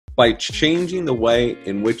by changing the way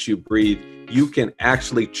in which you breathe, you can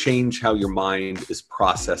actually change how your mind is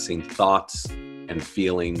processing thoughts and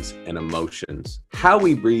feelings and emotions. How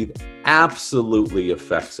we breathe absolutely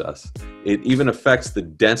affects us. It even affects the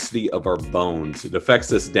density of our bones. It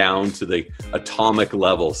affects us down to the atomic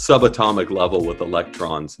level, subatomic level with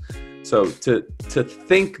electrons. So to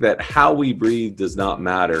think that how we breathe does not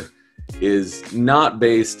matter is not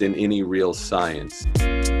based in any real science.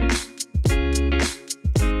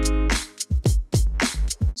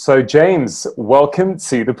 So James, welcome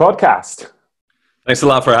to the podcast. Thanks a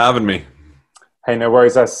lot for having me. Hey, no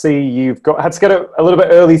worries. I see you've had to get a little bit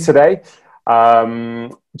early today.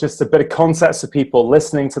 Just a bit of context for people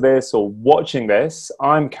listening to this or watching this.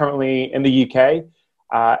 I'm currently in the UK,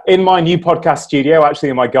 in my new podcast studio, actually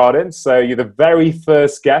in my garden. So you're the very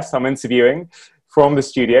first guest I'm interviewing from the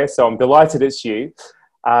studio. So I'm delighted it's you.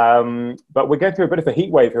 But we're going through a bit of a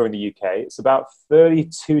heat wave here in the UK. It's about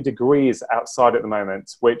 32 degrees outside at the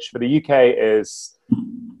moment, which for the UK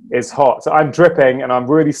is hot. So I'm dripping and I'm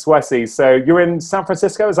really sweaty. So you're in San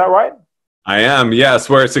Francisco, is that right? I am, yes,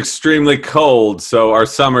 where it's extremely cold. So our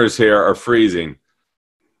summers here are freezing.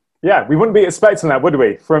 Yeah, we wouldn't be expecting that, would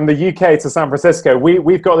we? From the UK to San Francisco,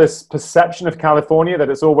 we've got this perception of California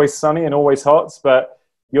that it's always sunny and always hot, but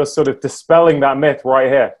you're sort of dispelling that myth right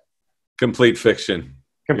here. Complete fiction.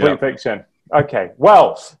 Complete fiction. Okay,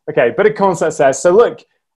 well, okay, bit of context there. So look,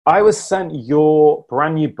 I was sent your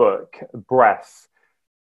brand new book, Breath,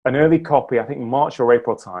 an early copy, I think March or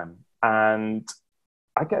April time. And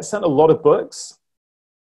I get sent a lot of books,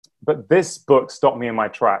 but this book stopped me in my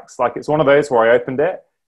tracks. Like it's one of those where I opened it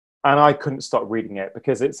and I couldn't stop reading it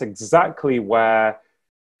because it's exactly where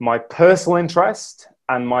my personal interest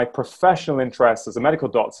and my professional interest as a medical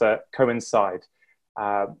doctor coincide.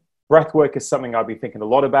 Breathwork is something I've been thinking a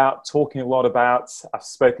lot about, talking a lot about. I've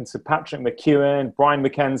spoken to Patrick McEwen, Brian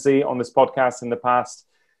McKenzie on this podcast in the past.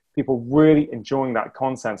 People really enjoying that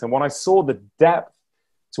content. And when I saw the depth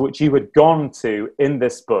to which you had gone to in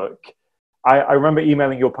this book, I remember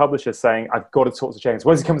emailing your publisher saying, I've got to talk to James.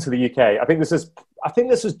 When's he coming to the UK? I think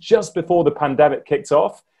this was just before the pandemic kicked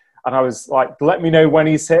off. And I was like, let me know when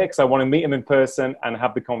he's here because I want to meet him in person and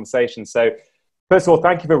have the conversation. So first of all,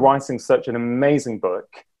 thank you for writing such an amazing book.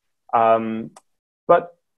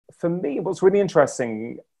 But for me, what's really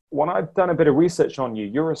interesting, when I've done a bit of research on you,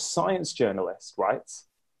 you're a science journalist, right?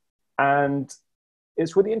 And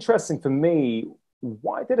it's really interesting for me,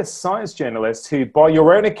 why did a science journalist who, by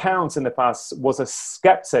your own account in the past, was a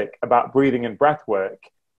skeptic about breathing and breath work,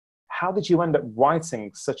 how did you end up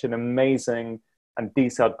writing such an amazing and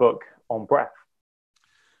detailed book on breath?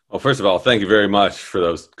 Well, first of all, thank you very much for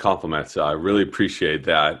those compliments. I really appreciate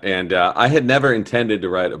that. And I had never intended to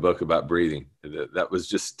write a book about breathing. That was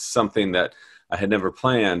just something that I had never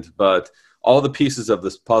planned. But all the pieces of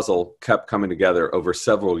this puzzle kept coming together over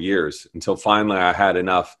several years until finally I had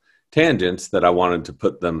enough tangents that I wanted to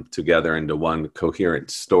put them together into one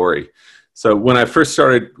coherent story. So when I first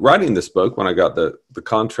started writing this book, when I got the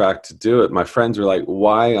contract to do it, my friends were like,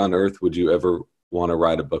 why on earth would you ever want to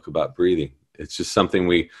write a book about breathing? It's just something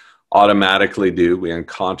we automatically do, we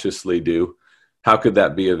unconsciously do. How could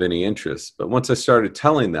that be of any interest? But once I started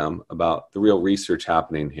telling them about the real research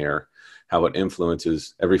happening here, how it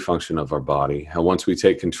influences every function of our body, how once we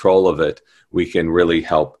take control of it, we can really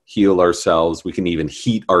help heal ourselves. We can even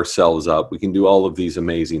heat ourselves up. We can do all of these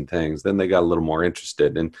amazing things. Then they got a little more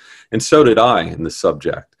interested. And so did I in the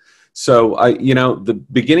subject. So the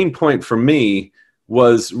beginning point for me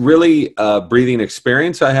was really a breathing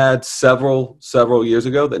experience I had several years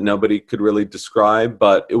ago that nobody could really describe.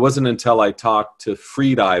 But it wasn't until I talked to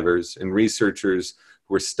freedivers and researchers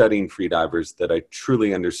who were studying freedivers that I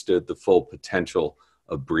truly understood the full potential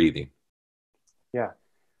of breathing. Yeah.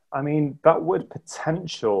 I mean, that word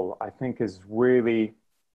potential, I think, is really,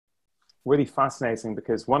 really fascinating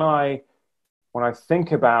because when I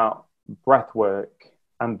think about breath work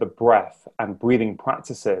and the breath and breathing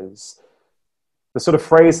practices, the sort of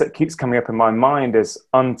phrase that keeps coming up in my mind is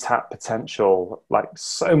untapped potential. Like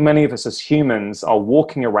so many of us as humans are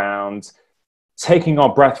walking around, taking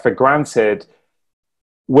our breath for granted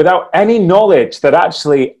without any knowledge that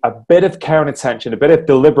actually a bit of care and attention, a bit of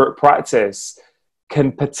deliberate practice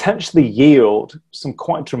can potentially yield some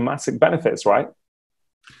quite dramatic benefits, right?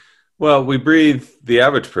 Well, the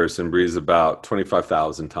average person breathes about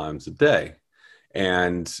 25,000 times a day.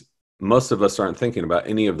 And most of us aren't thinking about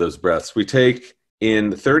any of those breaths. We take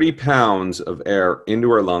in 30 pounds of air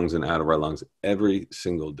into our lungs and out of our lungs every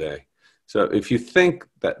single day. So if you think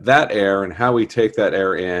that air and how we take that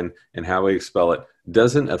air in and how we expel it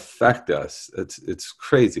doesn't affect us. It's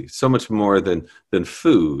crazy. So much more than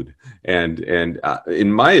food. And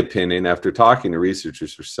in my opinion, after talking to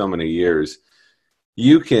researchers for so many years,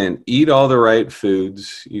 you can eat all the right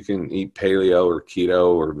foods. You can eat paleo or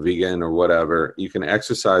keto or vegan or whatever. You can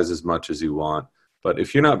exercise as much as you want. But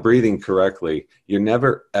if you're not breathing correctly, you're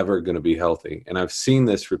never, ever going to be healthy. And I've seen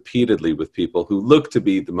this repeatedly with people who look to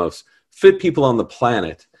be the most fit people on the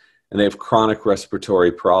planet, and they have chronic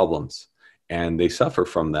respiratory problems. And they suffer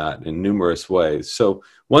from that in numerous ways. So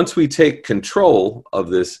once we take control of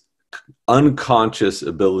this unconscious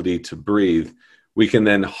ability to breathe, we can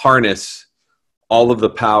then harness all of the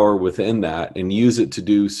power within that and use it to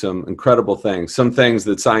do some incredible things. Some things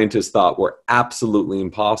that scientists thought were absolutely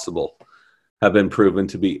impossible have been proven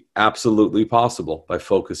to be absolutely possible by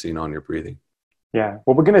focusing on your breathing. Yeah,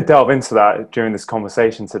 well, we're going to delve into that during this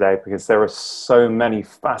conversation today because there are so many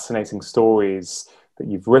fascinating stories that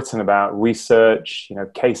you've written about, research,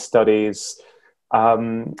 case studies,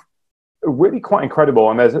 really quite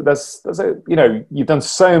incredible. And there's you've done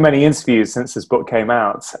so many interviews since this book came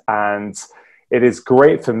out, and it is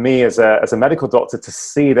great for me as a medical doctor to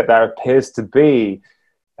see that there appears to be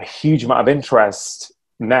a huge amount of interest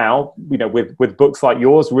now, with books like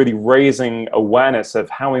yours really raising awareness of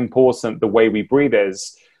how important the way we breathe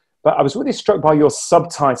is. But I was really struck by your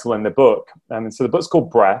subtitle in the book. So the book's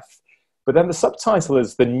called Breath, but then the subtitle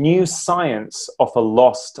is The New Science of a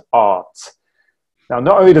Lost Art. Now,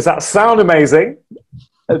 not only does that sound amazing,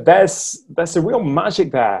 there's a real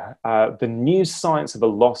magic there. The new science of a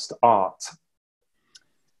lost art.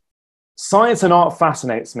 Science and art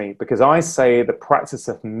fascinates me because I say the practice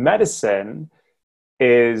of medicine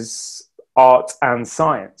is art and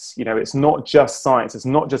science. It's not just science. It's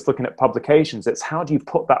not just looking at publications. It's how do you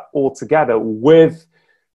put that all together with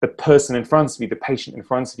the person in front of you, the patient in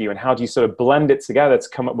front of you, and how do you sort of blend it together to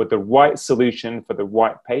come up with the right solution for the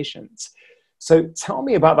right patient? So tell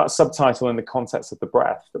me about that subtitle in the context of the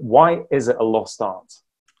breath. Why is it a lost art?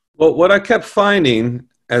 Well, what I kept finding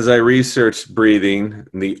as I researched breathing,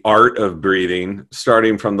 the art of breathing,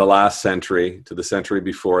 starting from the last century to the century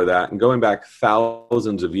before that, and going back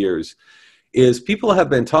thousands of years, is people have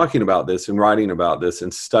been talking about this and writing about this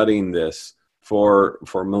and studying this for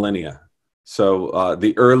millennia. So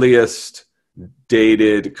the earliest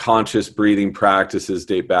dated conscious breathing practices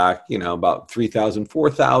date back, about 3,000,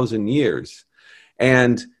 4,000 years.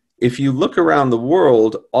 And if you look around the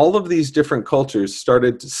world, all of these different cultures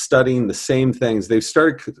started studying the same things. They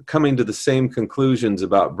started coming to the same conclusions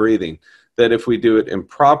about breathing, that if we do it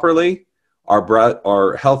improperly,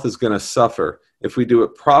 our health is going to suffer. If we do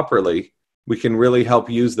it properly, we can really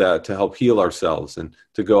help use that to help heal ourselves and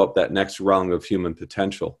to go up that next rung of human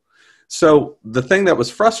potential. So the thing that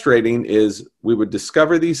was frustrating is we would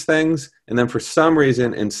discover these things, and then for some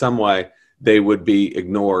reason, in some way, they would be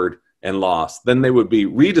ignored and lost. Then they would be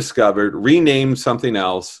rediscovered, renamed something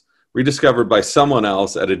else, rediscovered by someone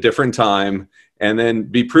else at a different time, and then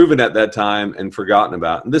be proven at that time and forgotten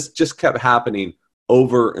about. And this just kept happening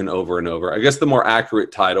over and over and over. I guess the more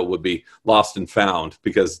accurate title would be Lost and Found,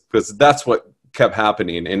 because that's what kept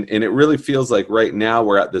happening. And it really feels like right now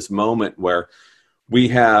we're at this moment where we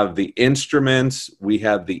have the instruments, we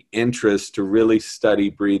have the interest to really study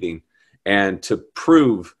breathing and to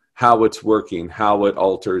prove how it's working, how it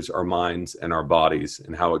alters our minds and our bodies,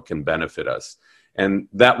 and how it can benefit us. And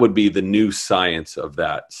that would be the new science of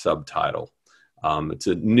that subtitle. It's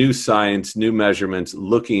a new science, new measurements,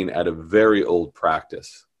 looking at a very old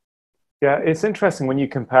practice. Yeah, it's interesting when you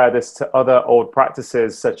compare this to other old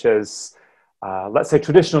practices such as, let's say,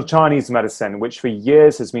 traditional Chinese medicine, which for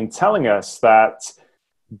years has been telling us that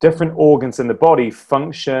different organs in the body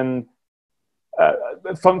function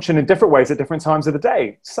in different ways at different times of the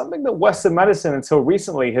day. Something that Western medicine until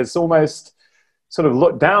recently has almost sort of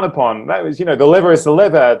looked down upon. That was, the liver is the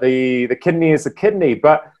liver, the kidney is the kidney,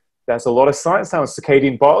 but there's a lot of science now in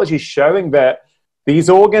circadian biology showing that these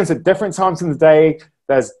organs at different times in the day,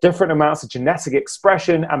 there's different amounts of genetic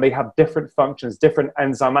expression and they have different functions, different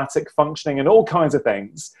enzymatic functioning and all kinds of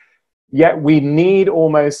things. Yet we need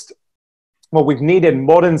we've needed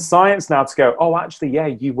modern science now to go, oh, actually, yeah,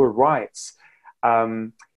 you were right.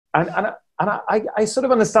 And I sort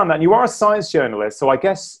of understand that. And you are a science journalist, so I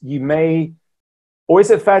guess you may, or is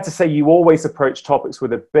it fair to say you always approach topics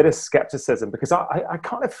with a bit of skepticism? Because I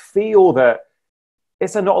kind of feel that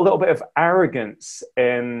it's not a little bit of arrogance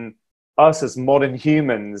in us as modern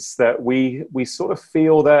humans that we sort of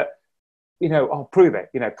feel that, oh, prove it,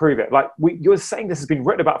 prove it. Like you're saying this has been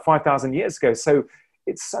written about 5,000 years ago. So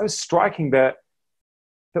it's so striking that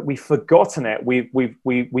that we've forgotten it. We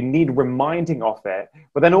need reminding of it.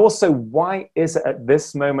 But then also, why is it at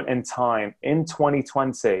this moment in time, in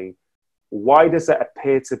 2020, why does there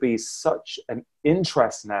appear to be such an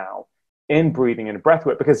interest now in breathing and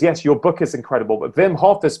breathwork? Because yes, your book is incredible, but Wim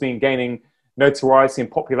Hof has been gaining notoriety and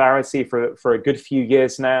popularity for a good few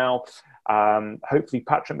years now. Hopefully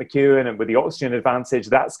Patrick McEwen, and with the oxygen advantage,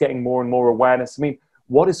 that's getting more and more awareness. I mean,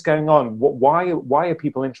 what is going on? Why are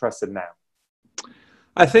people interested now?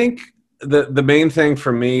 I think the main thing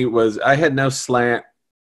for me was I had no slant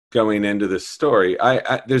going into this story.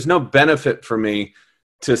 There's no benefit for me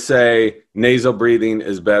to say nasal breathing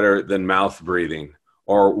is better than mouth breathing,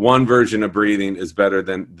 or one version of breathing is better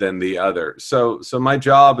than the other. So my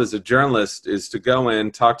job as a journalist is to go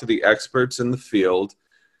in, talk to the experts in the field,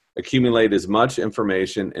 accumulate as much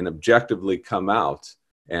information, and objectively come out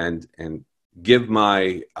and give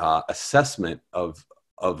my assessment of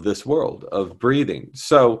this world of breathing.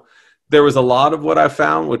 So there was a lot of what I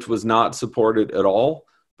found which was not supported at all,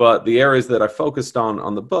 but the areas that I focused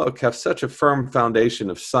on the book have such a firm foundation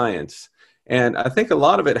of science. And I think a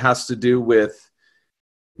lot of it has to do with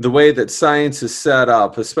the way that science is set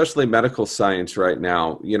up, especially medical science right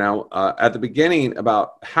now. You know, at the beginning,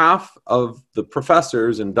 about half of the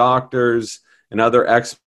professors and doctors and other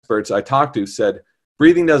experts I talked to said,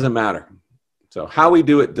 breathing doesn't matter. So how we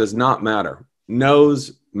do it does not matter.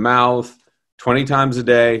 Nose, mouth, 20 times a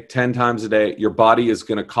day, 10 times a day, your body is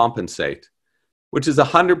going to compensate, which is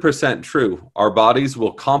 100% true. Our bodies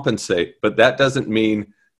will compensate, but that doesn't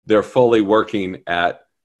mean they're fully working at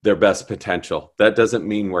their best potential. That doesn't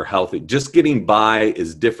mean we're healthy. Just getting by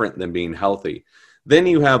is different than being healthy. Then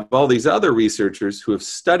you have all these other researchers who have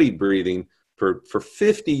studied breathing for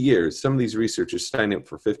 50 years. Some of these researchers studied it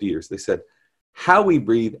for 50 years. They said, how we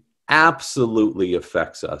breathe absolutely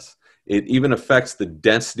affects us. It even affects the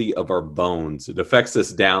density of our bones. It affects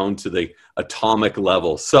us down to the atomic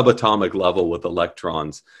level, subatomic level with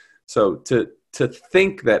electrons. So to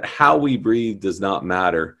think that how we breathe does not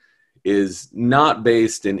matter is not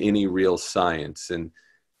based in any real science. And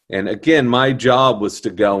again, my job was to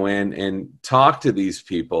go in and talk to these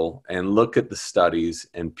people and look at the studies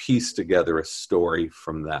and piece together a story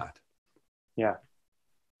from that. Yeah.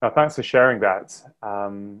 No, thanks for sharing that.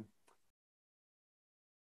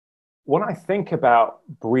 When I think about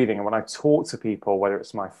breathing and when I talk to people, whether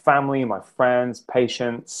it's my family, my friends,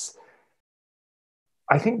 patients,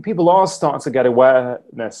 I think people are starting to get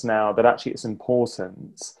awareness now that actually it's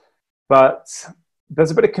important. But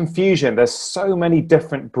there's a bit of confusion. There's so many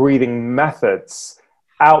different breathing methods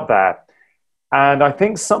out there. And I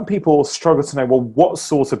think some people struggle to know, well, what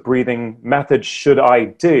sort of breathing method should I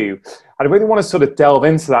do? I really want to sort of delve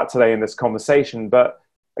into that today in this conversation. But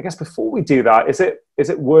I guess before we do that, is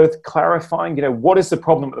it worth clarifying, you know, what is the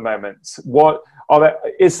problem at the moment?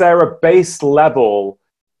 Is there a base level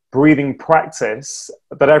breathing practice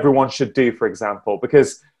that everyone should do, for example?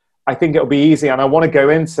 Because I think it'll be easy, and I want to go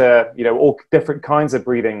into, you know, all different kinds of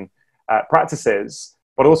breathing practices,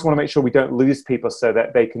 but I also want to make sure we don't lose people so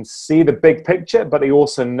that they can see the big picture, but they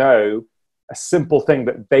also know a simple thing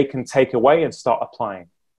that they can take away and start applying.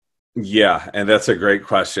 Yeah, and that's a great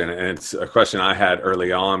question. And it's a question I had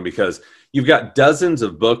early on because you've got dozens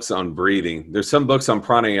of books on breathing. There's some books on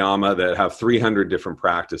pranayama that have 300 different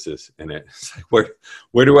practices in it. It's like,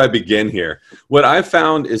 where do I begin here? What I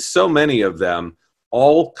found is so many of them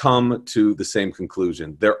all come to the same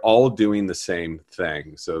conclusion. They're all doing the same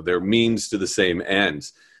thing. So they're means to the same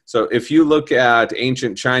ends. So if you look at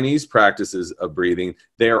ancient Chinese practices of breathing,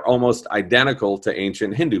 they are almost identical to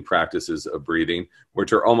ancient Hindu practices of breathing,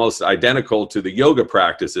 which are almost identical to the yoga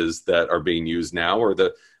practices that are being used now, or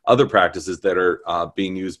the other practices that are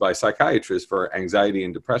being used by psychiatrists for anxiety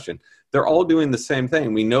and depression. They're all doing the same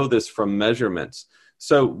thing. We know this from measurements.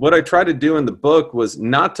 So what I tried to do in the book was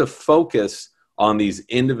not to focus on these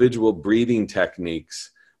individual breathing techniques,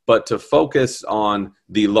 but to focus on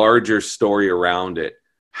the larger story around it.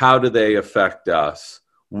 How do they affect us?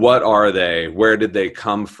 What are they? Where did they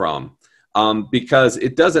come from? Because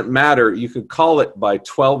it doesn't matter. You could call it by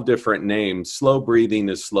 12 different names. Slow breathing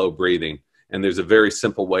is slow breathing. And there's a very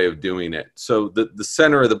simple way of doing it. So the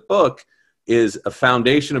center of the book is a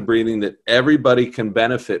foundation of breathing that everybody can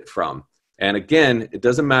benefit from. And again, it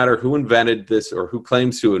doesn't matter who invented this or who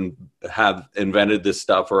claims to have invented this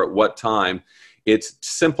stuff or at what time. It's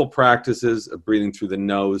simple practices of breathing through the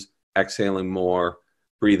nose, exhaling more,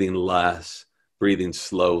 breathing less, breathing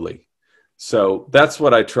slowly. So that's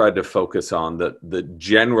what I tried to focus on, the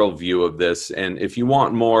general view of this. And if you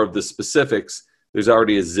want more of the specifics, there's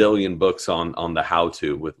already a zillion books on the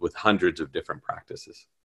how-to with hundreds of different practices.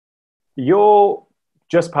 Your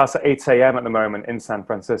just past 8 a.m. at the moment in San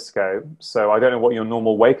Francisco. So I don't know what your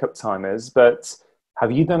normal wake up time is, but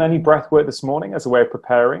have you done any breath work this morning as a way of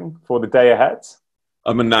preparing for the day ahead?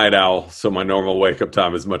 I'm a night owl, so my normal wake up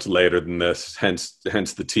time is much later than this. Hence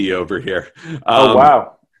the tea over here. Oh,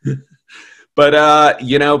 wow. But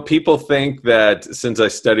people think that since I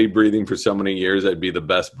studied breathing for so many years, I'd be the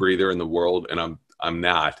best breather in the world, and I'm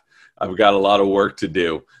not. I've got a lot of work to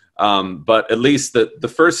do. But at least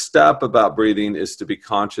the first step about breathing is to be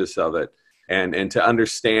conscious of it, and to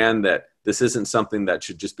understand that this isn't something that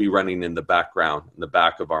should just be running in the background, in the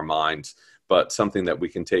back of our minds, but something that we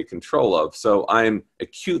can take control of. So I'm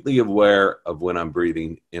acutely aware of when I'm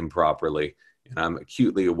breathing improperly, and I'm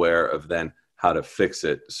acutely aware of then how to fix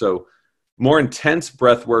it. So more intense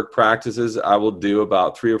breath work practices I will do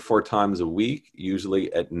about 3 or 4 times a week,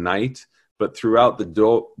 usually at night. But throughout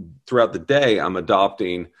the day, I'm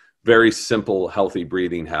adopting very simple, healthy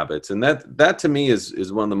breathing habits. And that to me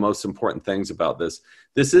is one of the most important things about this.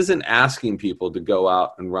 This isn't asking people to go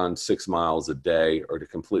out and run 6 miles a day or to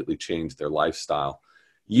completely change their lifestyle.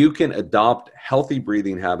 You can adopt healthy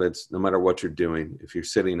breathing habits no matter what you're doing. If you're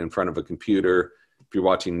sitting in front of a computer, if you're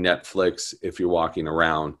watching Netflix, if you're walking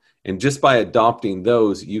around. And just by adopting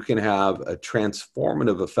those, you can have a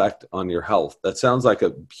transformative effect on your health. That sounds like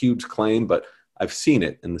a huge claim, but I've seen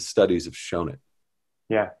it and the studies have shown it.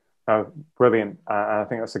 Yeah. Oh, brilliant. I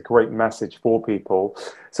think that's a great message for people.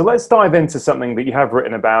 So let's dive into something that you have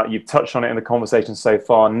written about. You've touched on it in the conversation so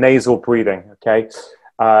far, nasal breathing, okay?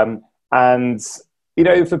 And,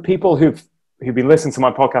 for people who've been listening to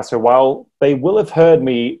my podcast for a while, they will have heard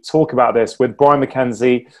me talk about this with Brian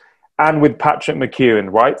McKenzie and with Patrick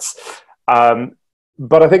McKeown, right?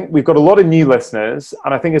 But I think we've got a lot of new listeners,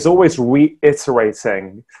 and I think it's always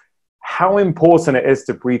reiterating how important it is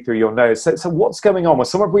to breathe through your nose. So what's going on? When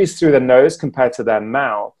someone breathes through their nose compared to their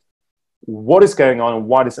mouth, what is going on and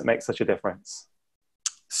why does it make such a difference?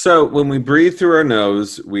 So when we breathe through our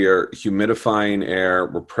nose, we are humidifying air,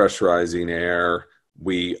 we're pressurizing air,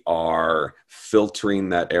 we are filtering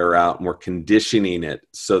that air out, and we're conditioning it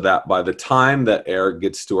so that by the time that air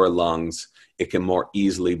gets to our lungs, it can more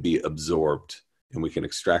easily be absorbed and we can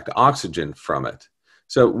extract oxygen from it.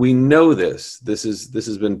 So we know this. This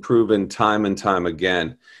has been proven time and time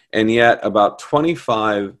again. And yet about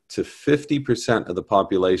 25 to 50% of the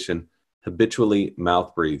population habitually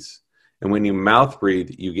mouth breathes. And when you mouth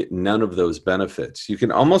breathe, you get none of those benefits. You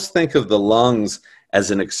can almost think of the lungs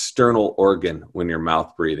as an external organ when you're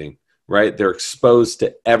mouth breathing, right? They're exposed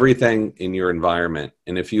to everything in your environment.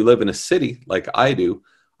 And if you live in a city like I do,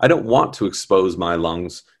 I don't want to expose my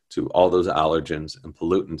lungs to all those allergens and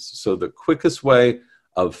pollutants. So the quickest way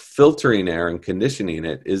of filtering air and conditioning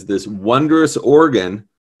it is this wondrous organ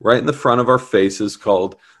right in the front of our faces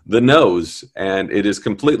called the nose. And it is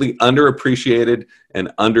completely underappreciated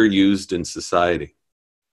and underused in society.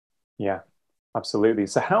 Yeah, absolutely.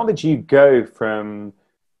 So how did you go from,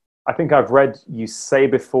 I think I've read you say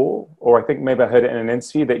before, or I think maybe I heard it in an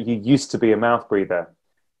interview, that you used to be a mouth breather.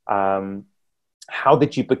 How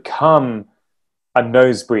did you become a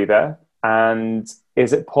nose breather? And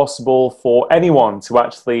is it possible for anyone to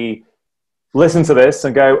actually listen to this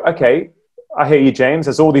and go, okay, I hear you, James,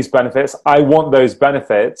 there's all these benefits. I want those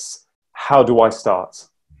benefits. How do I start?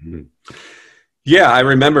 Mm-hmm. Yeah, I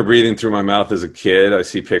remember breathing through my mouth as a kid. I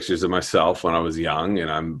see pictures of myself when I was young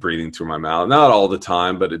and I'm breathing through my mouth. Not all the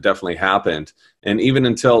time, but it definitely happened. And even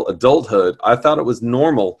until adulthood, I thought it was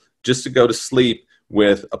normal just to go to sleep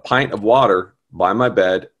with a pint of water by my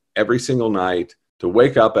bed every single night, to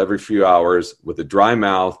wake up every few hours with a dry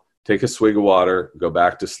mouth, take a swig of water, go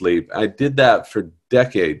back to sleep. I did that for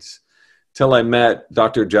decades till I met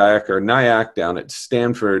Dr. Nayak down at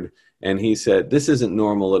Stanford, and he said, this isn't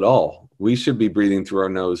normal at all. We should be breathing through our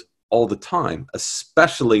nose all the time,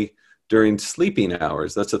 especially during sleeping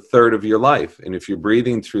hours. That's a third of your life. And if you're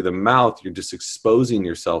breathing through the mouth, you're just exposing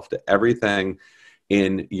yourself to everything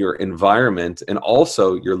in your environment. And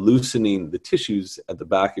also you're loosening the tissues at the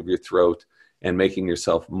back of your throat and making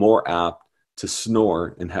yourself more apt to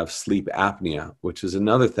snore and have sleep apnea, which is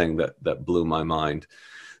another thing that blew my mind.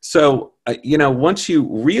 So, once you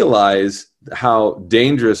realize how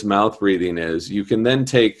dangerous mouth breathing is, you can then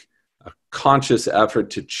take a conscious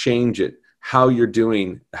effort to change it, how you're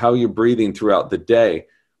breathing throughout the day.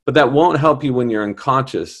 But that won't help you when you're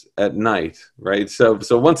unconscious at night, right? So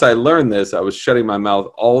once I learned this, I was shutting my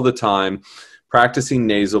mouth all the time, practicing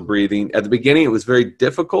nasal breathing. At the beginning, it was very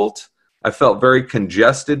difficult. I felt very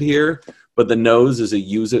congested here, but the nose is a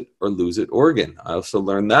use it or lose it organ. I also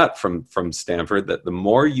learned that from Stanford, that the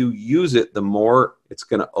more you use it, the more it's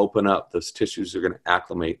going to open up. Those tissues are going to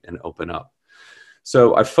acclimate and open up.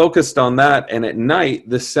 So I focused on that. And at night,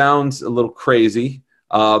 this sounds a little crazy,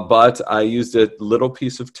 but I used a little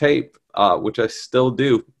piece of tape, which I still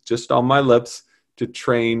do, just on my lips to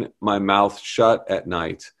train my mouth shut at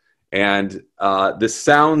night. And this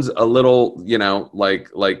sounds a little,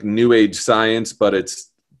 like new age science, but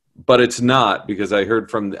it's not, because I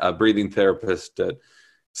heard from a breathing therapist at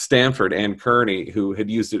Stanford, Ann Kearney, who had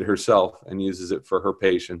used it herself and uses it for her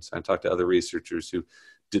patients. I talked to other researchers who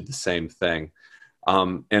did the same thing.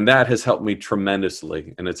 And that has helped me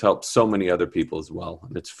tremendously, and it's helped so many other people as well,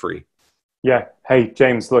 and it's free. Yeah. Hey,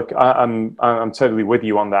 James, look, I'm totally with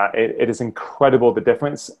you on that. It is incredible, the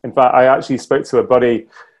difference. In fact, I actually spoke to a buddy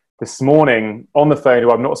this morning on the phone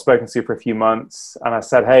who I've not spoken to for a few months. And I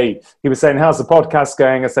said, hey, he was saying, how's the podcast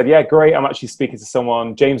going? I said, yeah, great. I'm actually speaking to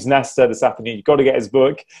someone, James Nestor, this afternoon. You've got to get his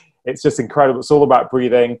book. It's just incredible. It's all about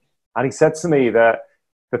breathing. And he said to me that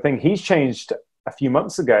the thing he's changed a few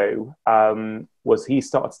months ago was he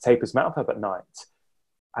started to tape his mouth up at night.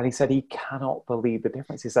 And he said he cannot believe the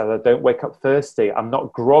difference. He said, I don't wake up thirsty. I'm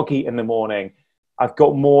not groggy in the morning. I've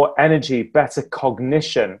got more energy, better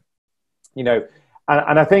cognition,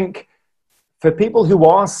 And I think for people who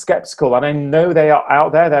are skeptical, and I know they are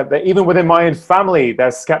out there, they're even within my own family,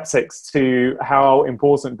 they're skeptics to how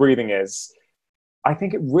important breathing is. I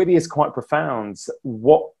think it really is quite profound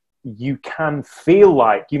what you can feel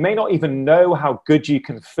like. You may not even know how good you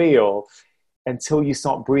can feel until you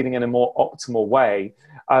start breathing in a more optimal way.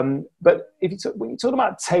 But when you talk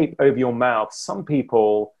about tape over your mouth, some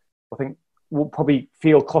people, I think, will probably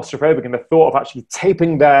feel claustrophobic in the thought of actually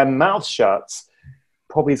taping their mouth shut.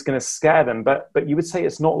 Probably is going to scare them, but you would say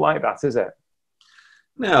it's not like that, is it?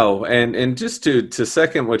 No, and just to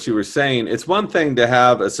second what you were saying, it's one thing to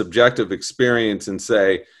have a subjective experience and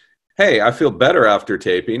say, hey, I feel better after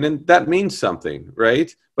taping, and that means something,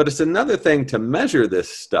 right? But it's another thing to measure this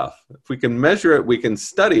stuff. If we can measure it, we can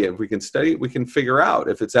study it. If we can study it, we can figure out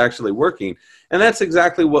if it's actually working. And that's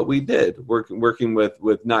exactly what we did, working with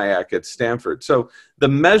NIAC at Stanford. So the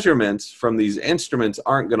measurements from these instruments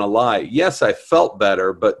aren't going to lie. Yes, I felt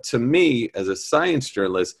better, but to me, as a science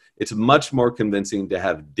journalist, it's much more convincing to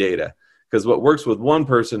have data, because what works with one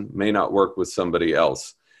person may not work with somebody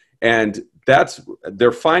else. And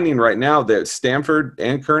they're finding right now that Stanford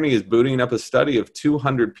and Kearney is booting up a study of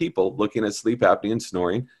 200 people looking at sleep apnea and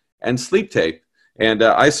snoring and sleep tape. And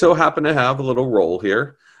I so happen to have a little role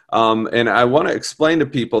here. And I want to explain to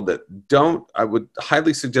people that I would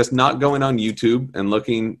highly suggest not going on YouTube and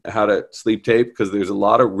looking how to sleep tape, because there's a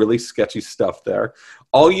lot of really sketchy stuff there.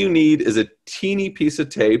 All you need is a teeny piece of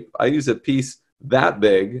tape. I use a piece that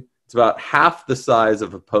big. It's about half the size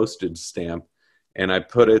of a postage stamp. And I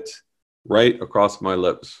put it right across my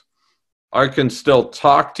lips. I can still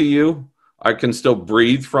talk to you. I can still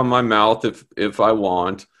breathe from my mouth if I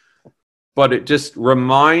want. But it just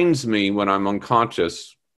reminds me when I'm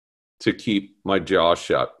unconscious to keep my jaw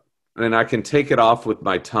shut. And I can take it off with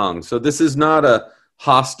my tongue. So this is not a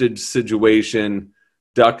hostage situation,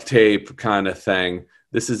 duct tape kind of thing.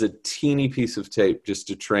 This is a teeny piece of tape just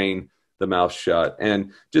to train the mouth shut.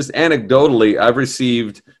 And just anecdotally, I've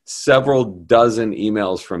received several dozen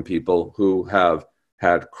emails from people who have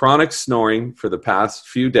had chronic snoring for the past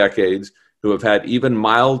few decades, who have had even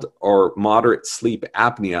mild or moderate sleep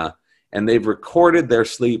apnea, and they've recorded their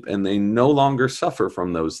sleep and they no longer suffer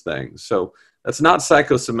from those things. So that's not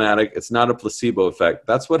psychosomatic. It's not a placebo effect.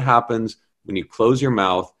 That's what happens when you close your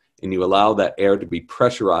mouth and you allow that air to be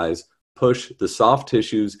pressurized, push the soft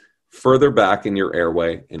tissues further back in your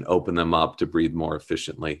airway and open them up to breathe more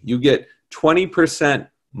efficiently. You get 20%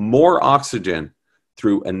 more oxygen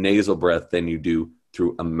through a nasal breath than you do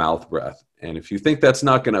through a mouth breath. And if you think that's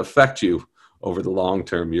not going to affect you over the long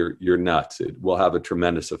term, you're nuts. It will have a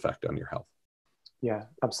tremendous effect on your health. Yeah,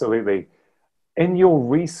 absolutely. In your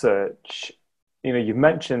research, you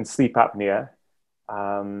mentioned sleep apnea,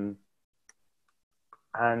 and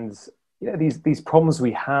these problems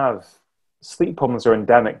we have. Sleep problems are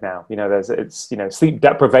endemic now. Sleep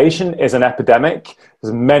deprivation is an epidemic.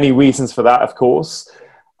 There's many reasons for that, of course.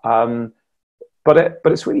 But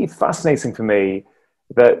it's really fascinating for me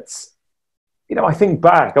that, I think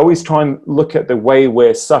back, I always try and look at the way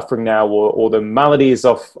we're suffering now, or the maladies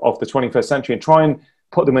of the 21st century, and try and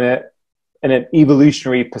put them in an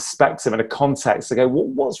evolutionary perspective, in a context to go,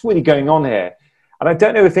 what's really going on here? And I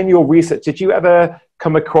don't know if in your research, did you ever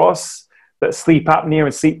come across that sleep apnea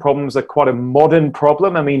and sleep problems are quite a modern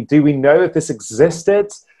problem? I mean, do we know if this existed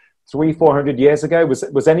 300-400 years ago?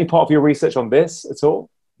 Was any part of your research on this at all?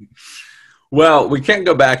 Well, we can't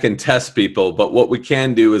go back and test people, but what we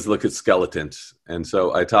can do is look at skeletons. And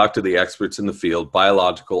so I talked to the experts in the field,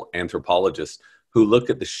 biological anthropologists, who look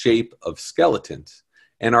at the shape of skeletons.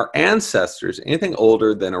 And our ancestors, anything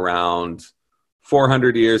older than around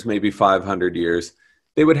 400 years, maybe 500 years,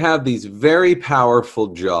 they would have these very powerful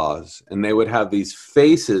jaws, and they would have these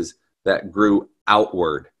faces that grew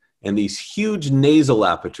outward and these huge nasal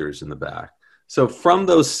apertures in the back. So from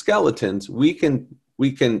those skeletons, we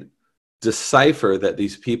can decipher that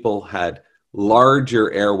these people had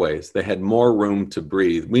larger airways. They had more room to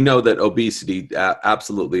breathe. We know that obesity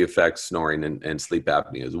absolutely affects snoring and sleep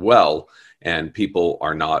apnea as well. And people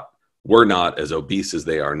were not as obese as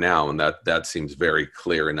they are now. And that seems very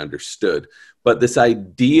clear and understood. But this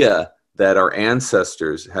idea that our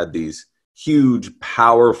ancestors had these huge,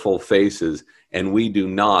 powerful faces and we do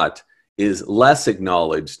not is less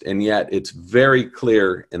acknowledged. And yet it's very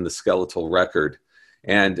clear in the skeletal record.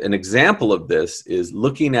 And an example of this is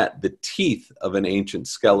looking at the teeth of an ancient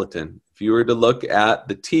skeleton. If you were to look at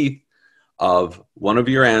the teeth of one of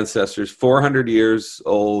your ancestors, 400 years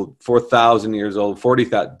old, 4,000 years old,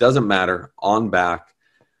 40,000, doesn't matter, on back,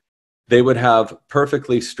 they would have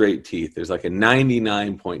perfectly straight teeth. There's like a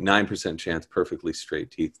 99.9% chance perfectly straight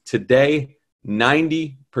teeth. Today,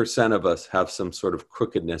 90% of us have some sort of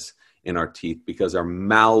crookedness in our teeth because our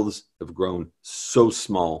mouths have grown so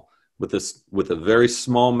small. With a very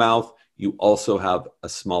small mouth, you also have a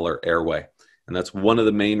smaller airway. And that's one of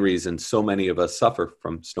the main reasons so many of us suffer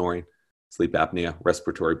from snoring, sleep apnea,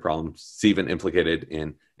 respiratory problems. It's even implicated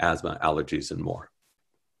in asthma, allergies, and more.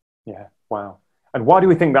 Yeah, wow. And why do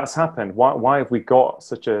we think that's happened? Why have we got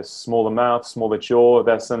such a smaller mouth, smaller jaw?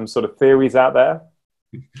 There's some sort of theories out there?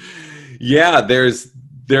 Yeah, there's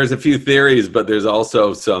a few theories, but there's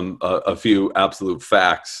also a few absolute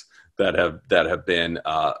facts that have been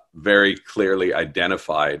very clearly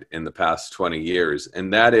identified in the past 20 years.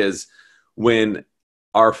 And that is when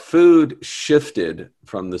our food shifted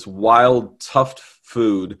from this wild, tough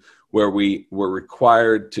food where we were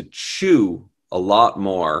required to chew a lot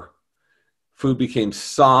more, food became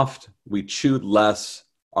soft, we chewed less,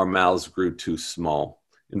 our mouths grew too small.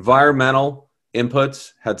 Environmental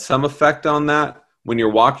inputs had some effect on that. When you're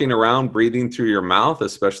walking around breathing through your mouth,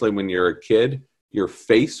 especially when you're a kid, your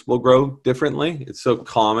face will grow differently. It's so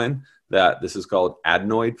common that this is called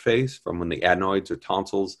adenoid face, from when the adenoids or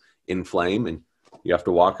tonsils inflame and you have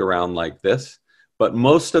to walk around like this. But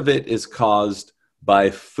most of it is caused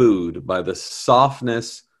by food, by the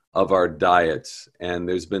softness of our diets. And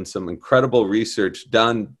there's been some incredible research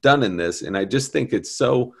done in this. And I just think it's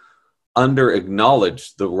so under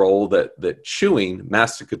acknowledged, the role that chewing,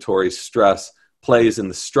 masticatory stress, plays in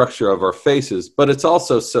the structure of our faces, but it's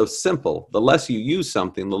also so simple. The less you use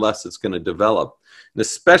something, the less it's going to develop. And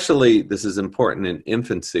especially, this is important in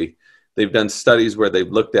infancy. They've done studies where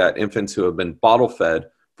they've looked at infants who have been bottle fed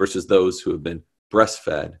versus those who have been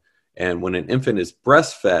breastfed. And when an infant is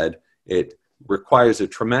breastfed, it requires a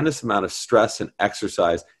tremendous amount of stress and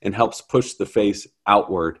exercise and helps push the face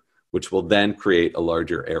outward, which will then create a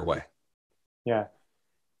larger airway. Yeah.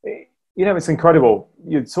 You know, it's incredible.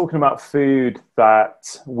 You're talking about food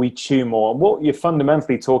that we chew more. And what you're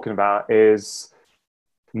fundamentally talking about is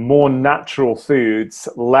more natural foods,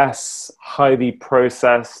 less highly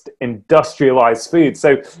processed, industrialized food.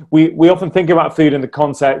 So we often think about food in the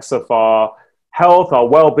context of our health, our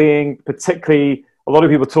well-being, particularly a lot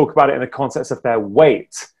of people talk about it in the context of their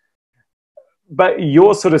weight. But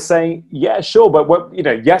you're sort of saying, yeah, sure, but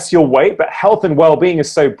yes, your weight, but health and well-being is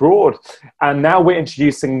so broad. And now we're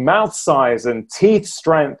introducing mouth size and teeth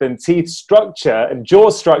strength and teeth structure and jaw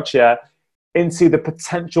structure into the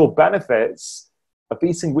potential benefits of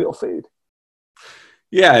eating real food.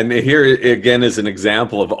 Yeah, and here again is an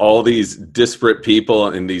example of all these disparate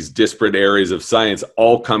people in these disparate areas of science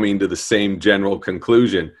all coming to the same general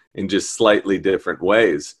conclusion in just slightly different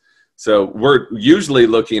ways. So we're usually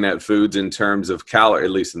looking at foods in terms of calories,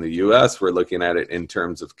 at least in the US, we're looking at it in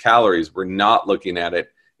terms of calories. We're not looking at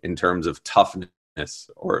it in terms of toughness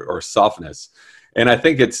or softness. And I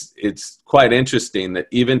think it's quite interesting that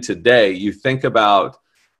even today, you think about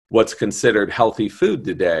what's considered healthy food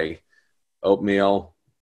today: oatmeal,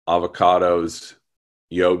 avocados,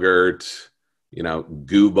 yogurt,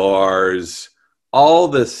 goo bars. All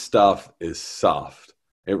this stuff is soft.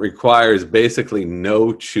 It requires basically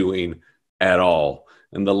no chewing at all.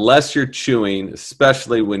 And the less you're chewing,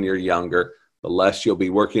 especially when you're younger, the less you'll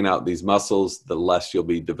be working out these muscles, the less you'll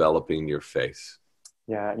be developing your face.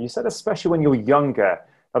 Yeah, you said especially when you're younger.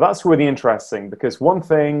 Now that's really interesting, because one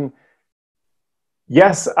thing,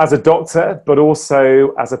 yes, as a doctor, but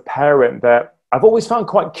also as a parent, that I've always found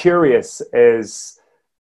quite curious is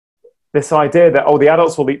this idea that, the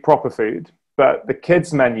adults will eat proper food, but the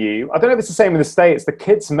kids menu, I don't know if it's the same in the States, the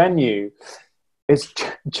kids menu is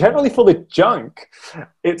generally full of junk.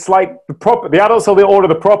 It's like the adults will order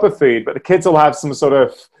the proper food, but the kids will have some sort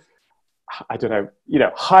of, I don't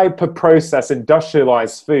know, hyper processed,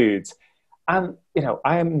 industrialized foods. And,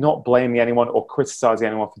 I am not blaming anyone or criticizing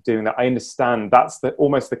anyone for doing that. I understand that's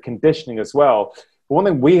almost the conditioning as well. But one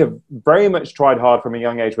thing we have very much tried hard from a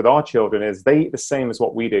young age with our children is they eat the same as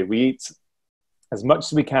what we do. We eat as much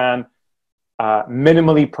as we can,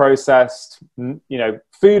 minimally processed,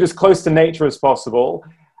 food as close to nature as possible.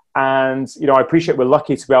 And, I appreciate we're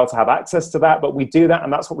lucky to be able to have access to that, but we do that,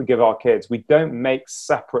 and that's what we give our kids. We don't make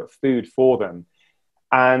separate food for them.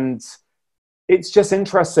 And it's just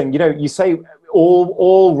interesting, you say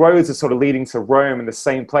all roads are sort of leading to Rome in the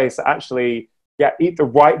same place. Actually, yeah, eat the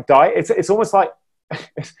right diet. It's almost like,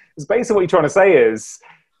 it's basically what you're trying to say is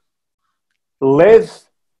live,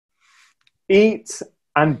 eat,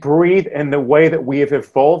 and breathe in the way that we have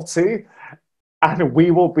evolved to, and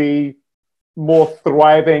we will be more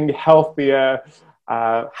thriving, healthier,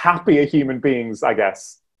 happier human beings, I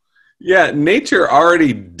guess. Yeah, nature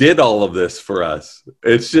already did all of this for us.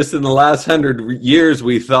 It's just in the last 100 years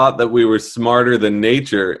we thought that we were smarter than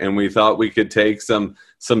nature, and we thought we could take some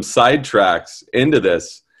sidetracks into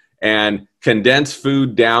this and condense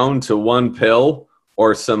food down to one pill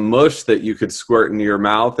or some mush that you could squirt into your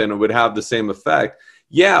mouth and it would have the same effect.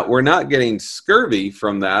 Yeah, we're not getting scurvy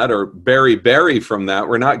from that or beriberi from that.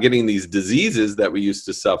 We're not getting these diseases that we used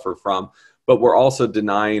to suffer from, but we're also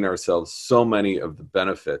denying ourselves so many of the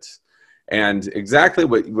benefits. And exactly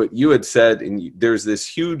what you had said, and there's this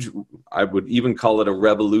huge, I would even call it a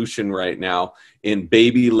revolution right now in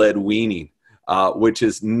baby-led weaning, which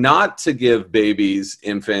is not to give babies,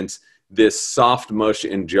 infants, this soft mush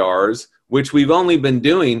in jars, which we've only been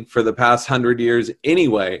doing for the past 100 years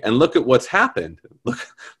anyway. And look at what's happened. Look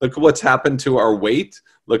at what's happened to our weight.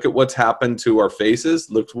 Look at what's happened to our faces.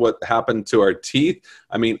 Look at what happened to our teeth.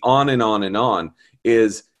 I mean, on and on and on.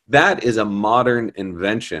 That is a modern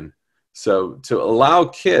invention. So to allow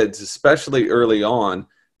kids, especially early on,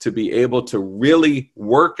 to be able to really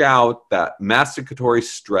work out that masticatory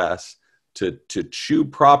stress, to chew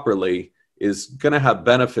properly, is going to have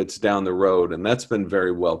benefits down the road. And that's been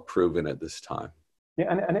very well proven at this time.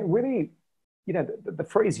 Yeah, and it really, the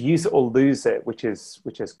phrase use it or lose it, which is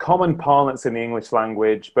common parlance in the English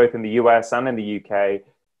language, both in the US and in the UK.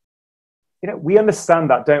 We understand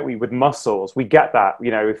that, don't we, with muscles? We get that.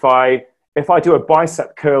 If I do a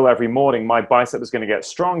bicep curl every morning, my bicep is going to get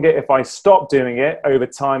stronger. If I stop doing it, over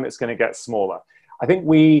time, it's going to get smaller. I think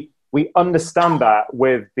we understand that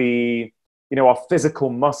with our physical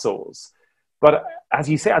muscles. But as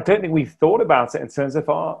you say, I don't think we've thought about it in terms of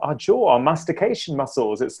our jaw, our mastication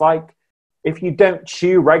muscles. It's like if you don't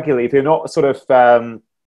chew regularly, if you're not sort of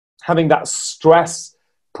having that stress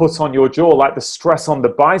put on your jaw, like the stress on the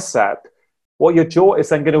bicep, well, your jaw is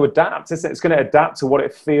then going to adapt, isn't it? It's going to adapt to what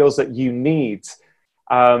it feels that you need.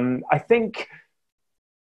 I think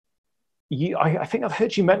I've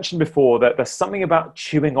heard you mention before that there's something about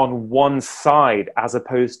chewing on one side as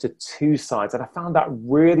opposed to two sides, and I found that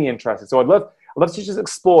really interesting. So I'd love to just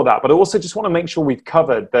explore that, but I also just want to make sure we've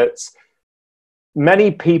covered that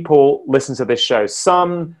many people listen to this show.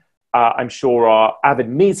 Some, I'm sure, are avid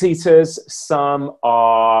meat eaters. Some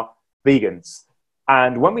are vegans.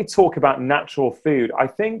 And when we talk about natural food, I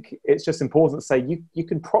think it's just important to say you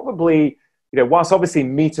can probably, whilst obviously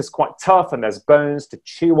meat is quite tough and there's bones to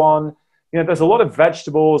chew on, there's a lot of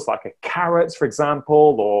vegetables like carrots, for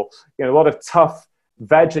example, or a lot of tough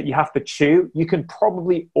veg that you have to chew. You can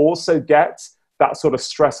probably also get that sort of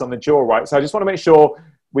stress on the jaw, right? So I just want to make sure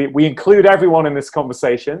we include everyone in this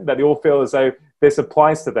conversation, that they all feel as though this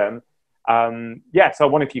applies to them. So I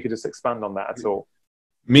wonder if you could just expand on that at all.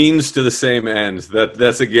 Means to the same end.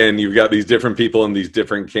 That's again, you've got these different people in these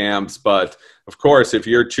different camps. But of course, if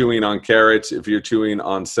you're chewing on carrots, if you're chewing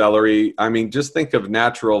on celery, I mean, just think of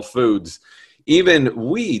natural foods. Even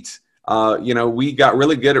wheat, we got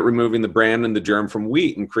really good at removing the bran and the germ from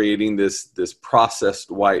wheat and creating this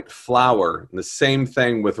processed white flour. And the same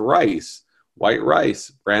thing with rice, white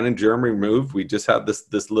rice, bran and germ removed. We just have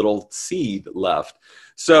this little seed left.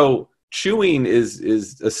 So chewing is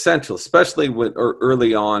essential, especially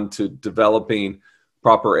early on, to developing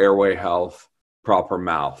proper airway health, proper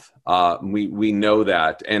mouth. We know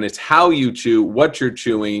that. And it's how you chew, what you're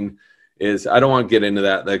chewing is, I don't want to get into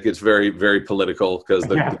that. That gets very, very political because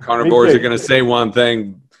the carnivores are going to say one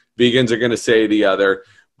thing, vegans are going to say the other.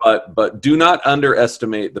 But do not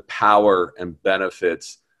underestimate the power and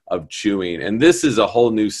benefits of chewing. And this is a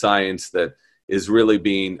whole new science that is really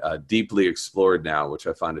being deeply explored now, which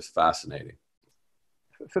I find is fascinating.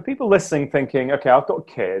 For people listening thinking, okay, I've got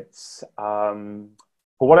kids,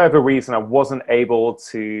 for whatever reason, I wasn't able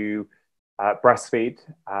to breastfeed,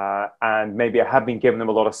 and maybe I had been giving them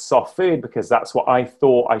a lot of soft food because that's what I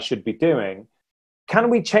thought I should be doing.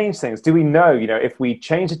 Can we change things? Do we know, if we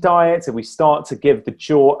change the diet, if we start to give the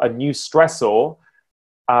jaw a new stressor,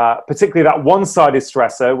 particularly that one-sided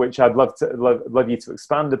stressor, which I'd love you to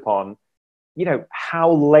expand upon,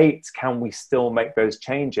 how late can we still make those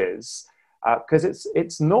changes? Because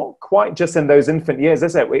it's not quite just in those infant years,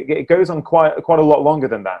 is it? It goes on quite a lot longer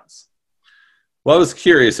than that. Well, I was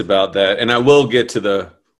curious about that, and I will get to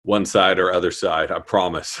the one side or other side, I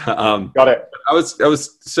promise. Got it. I was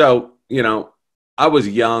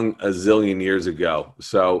young a zillion years ago,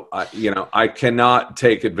 so I cannot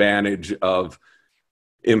take advantage of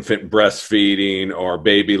infant breastfeeding or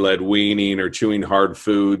baby-led weaning or chewing hard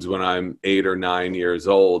foods when I'm 8 or 9 years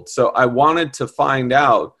old. So I wanted to find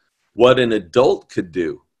out what an adult could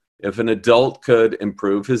do, if an adult could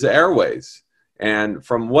improve his airways. And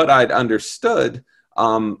from what I'd understood,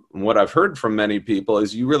 what I've heard from many people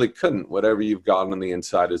is you really couldn't. Whatever you've got on the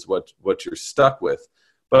inside is what you're stuck with.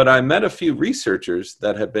 But I met a few researchers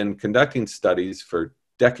that have been conducting studies for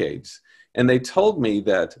decades, and they told me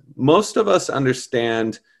that most of us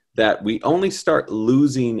understand that we only start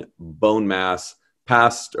losing bone mass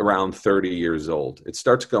past around 30 years old. It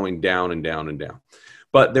starts going down and down and down.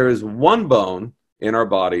 But there is one bone in our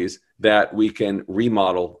bodies that we can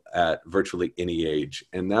remodel at virtually any age,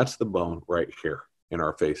 and that's the bone right here in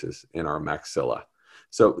our faces, in our maxilla.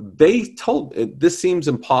 So they told, this seems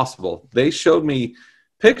impossible. They showed me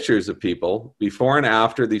pictures of people before and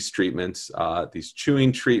after these treatments, these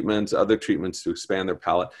chewing treatments, other treatments to expand their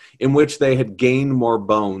palate, in which they had gained more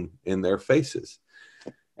bone in their faces.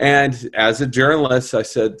 And as a journalist, I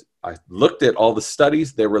looked at all the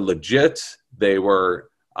studies. They were legit. They were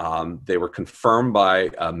confirmed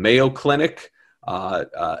by a Mayo Clinic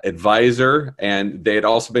advisor, and they had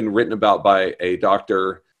also been written about by a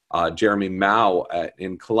Dr. Jeremy Mao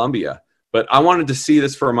in Columbia. But I wanted to see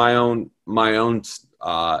this for my own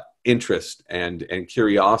interest and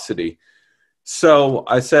curiosity. So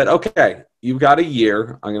I said, okay, you've got a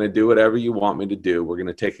year. I'm going to do whatever you want me to do. We're going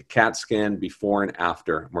to take a CAT scan before and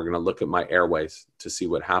after. We're going to look at my airways to see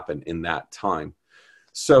what happened in that time.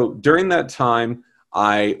 So during that time,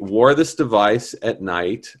 I wore this device at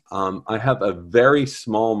night. I have a very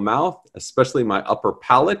small mouth, especially my upper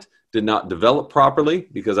palate did not develop properly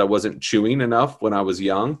because I wasn't chewing enough when I was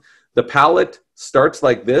young. The palate starts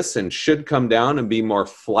like this and should come down and be more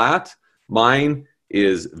flat. Mine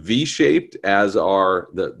is V-shaped, as are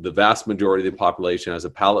the vast majority of the population has a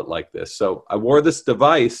palate like this. So I wore this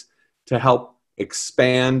device to help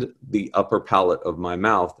expand the upper palate of my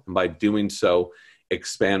mouth, and by doing so,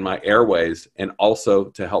 expand my airways, and also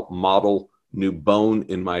to help model new bone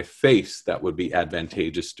in my face that would be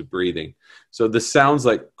advantageous to breathing. So this sounds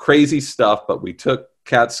like crazy stuff, but we took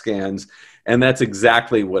CAT scans, and that's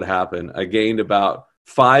exactly what happened. I gained about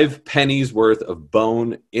 5 pennies worth of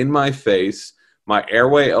bone in my face. My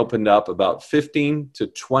airway opened up about 15 to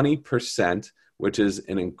 20%, which is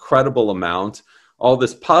an incredible amount. All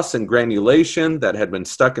this pus and granulation that had been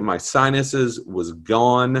stuck in my sinuses was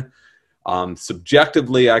gone.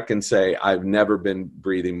 Subjectively, I can say I've never been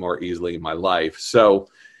breathing more easily in my life. So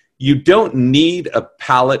you don't need a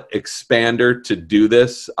palate expander to do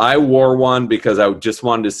this. I wore one because I just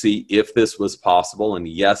wanted to see if this was possible, and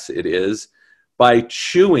yes, it is. By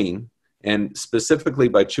chewing, and specifically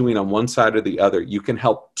by chewing on one side or the other, you can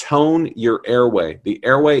help tone your airway. The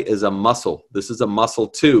airway is a muscle. This is a muscle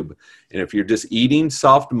tube. And if you're just eating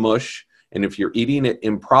soft mush, and if you're eating it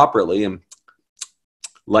improperly and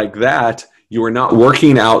like that, you are not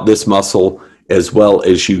working out this muscle as well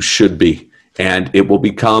as you should be. And it will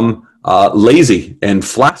become lazy and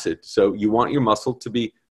flaccid. So you want your muscle to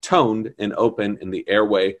be toned and open and the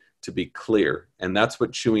airway to be clear. And that's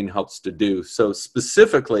what chewing helps to do. So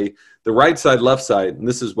specifically, the right side, left side, and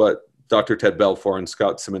this is what Dr. Ted Belfour and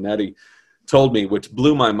Scott Simonetti told me, which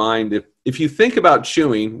blew my mind. If you think about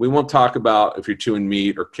chewing, we won't talk about if you're chewing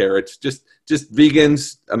meat or carrots, just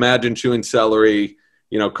vegans, imagine chewing celery,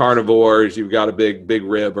 carnivores, you've got a big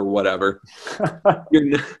rib or whatever.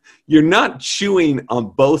 You're not chewing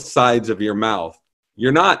on both sides of your mouth.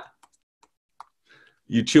 You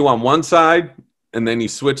chew on one side and then you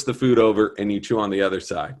switch the food over and you chew on the other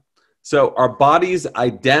side. So our bodies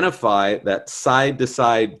identify that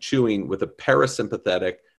side-to-side chewing with a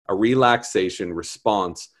parasympathetic, a relaxation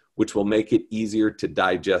response, which will make it easier to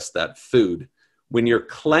digest that food. When you're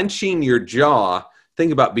clenching your jaw,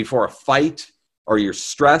 think about before a fight or you're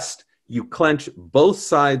stressed, you clench both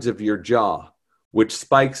sides of your jaw, which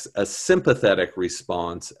spikes a sympathetic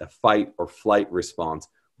response, a fight or flight response,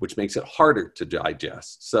 which makes it harder to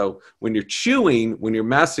digest. So when you're chewing, when you're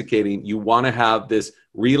masticating, you want to have this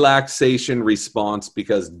relaxation response,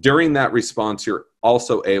 because during that response, you're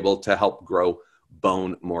also able to help grow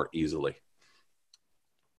bone more easily.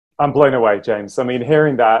 I'm blown away, James. I mean,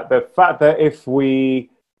 hearing that, the fact that if we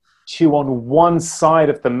chew on one side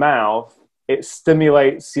of the mouth, it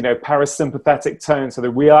stimulates, parasympathetic tone, so the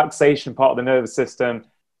relaxation part of the nervous system,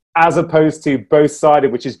 as opposed to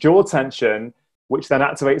both-sided, which is jaw tension, which then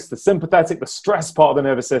activates the sympathetic, the stress part of the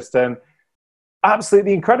nervous system.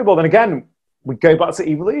 Absolutely incredible. And again, we go back to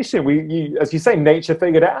evolution. As you say, nature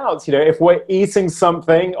figured it out. If we're eating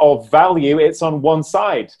something of value, it's on one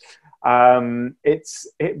side.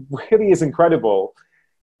 It really is incredible.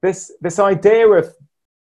 This idea of,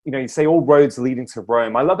 you say all roads leading to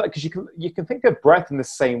Rome. I love that, because you can think of breath in the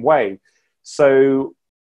same way. So,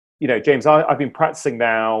 James, I've been practicing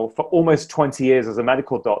now for almost 20 years as a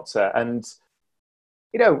medical doctor, and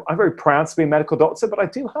I'm very proud to be a medical doctor, but I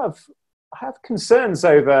have concerns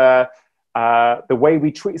over the way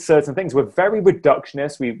we treat certain things. We're very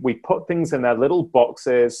reductionist. We put things in their little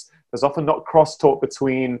boxes. There's often not crosstalk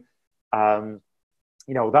between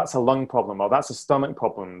that's a lung problem, or that's a stomach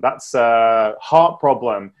problem, that's a heart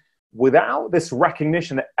problem, without this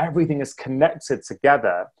recognition that everything is connected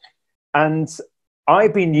together. And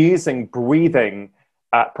I've been using breathing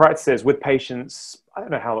practices with patients, I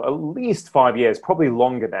don't know how, at least 5 years, probably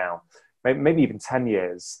longer now, maybe even 10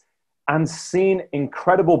 years, and seen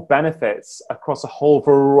incredible benefits across a whole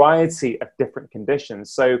variety of different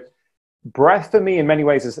conditions. So breath for me in many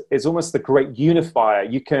ways is almost the great unifier.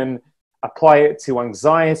 You can apply it to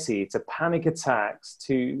anxiety, to panic attacks,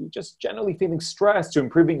 to just generally feeling stressed, to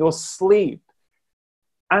improving your sleep.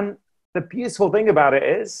 And the beautiful thing about it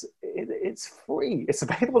is it's free. It's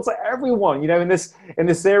available to everyone. In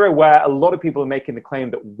this era where a lot of people are making the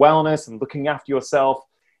claim that wellness and looking after yourself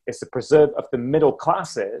is the preserve of the middle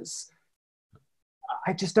classes,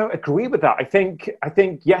 I just don't agree with that. I think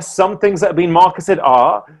yes, some things that have been marketed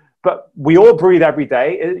are, but we all breathe every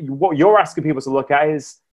day. What you're asking people to look at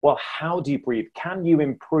is, well, how do you breathe? Can you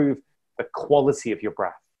improve the quality of your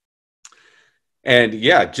breath? And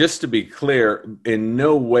yeah, just to be clear, in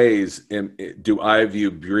no ways do I view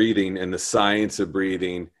breathing and the science of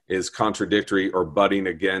breathing is contradictory or butting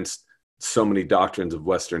against so many doctrines of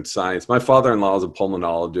Western science. My father-in-law is a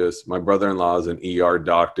pulmonologist. My brother-in-law is an ER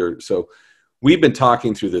doctor. So we've been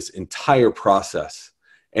talking through this entire process,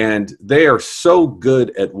 and they are so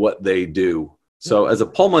good at what they do. So as a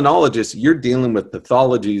pulmonologist, you're dealing with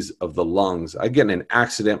pathologies of the lungs. I get in an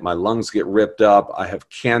accident, my lungs get ripped up, I have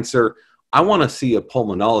cancer. I want to see a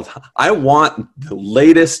pulmonologist. I want the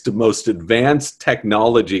latest, most advanced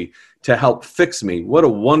technology to help fix me. What a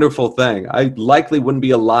wonderful thing. I likely wouldn't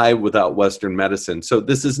be alive without Western medicine. So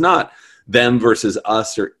this is not them versus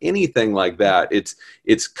us or anything like that.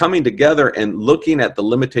 It's coming together and looking at the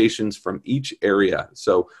limitations from each area.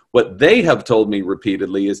 So what they have told me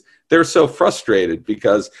repeatedly is they're so frustrated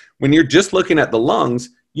because when you're just looking at the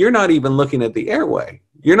lungs, you're not even looking at the airway.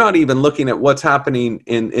 You're not even looking at what's happening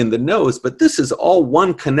in the nose, but this is all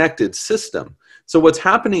one connected system. So what's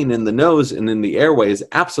happening in the nose and in the airway is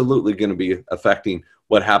absolutely going to be affecting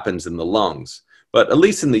what happens in the lungs. But at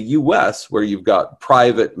least in the US, where you've got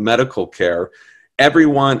private medical care,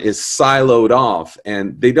 everyone is siloed off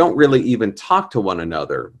and they don't really even talk to one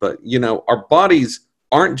another. But, our bodies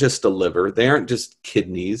aren't just a liver. They aren't just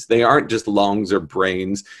kidneys. They aren't just lungs or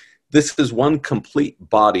brains. This is one complete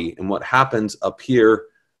body, and what happens up here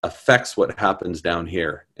affects what happens down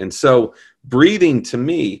here. And so breathing to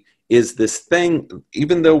me is this thing,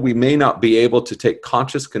 even though we may not be able to take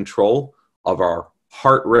conscious control of our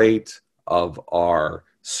heart rate, of our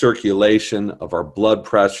circulation, of our blood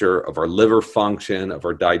pressure, of our liver function, of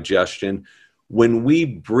our digestion, when we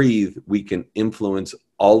breathe, we can influence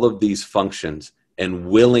all of these functions and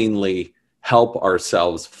willingly help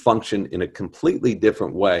ourselves function in a completely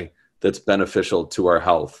different way that's beneficial to our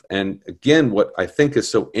health. And again, what I think is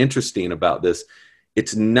so interesting about this,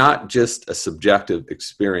 it's not just a subjective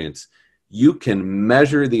experience. You can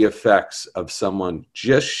measure the effects of someone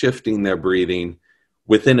just shifting their breathing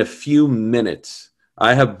within a few minutes.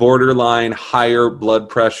 I have borderline higher blood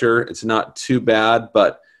pressure. It's not too bad,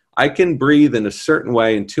 but I can breathe in a certain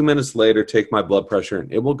way and 2 minutes later take my blood pressure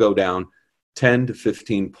and it will go down 10 to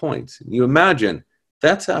 15 points. You imagine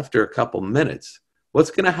that's after a couple minutes.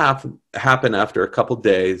 What's going to happen after a couple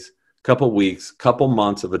days, couple weeks, couple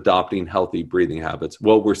months of adopting healthy breathing habits?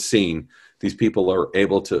 Well, we're seeing these people are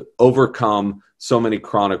able to overcome so many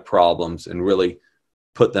chronic problems and really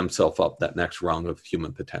put themselves up that next rung of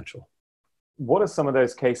human potential. what are some of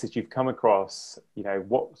those cases you've come across? You know,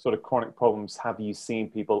 what sort of chronic problems have you seen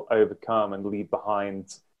people overcome and leave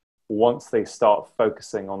behind once they start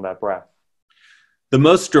focusing on their breath? The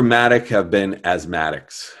most dramatic have been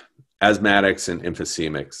asthmatics and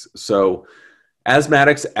emphysemics. So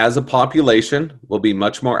asthmatics as a population will be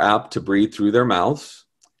much more apt to breathe through their mouths,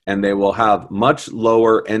 and they will have much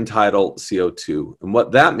lower end tidal CO2. And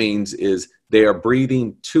what that means is they are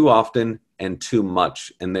breathing too often and too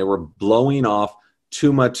much, and they were blowing off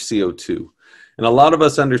too much CO2. And a lot of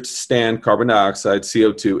us understand carbon dioxide,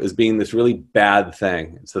 CO2, as being this really bad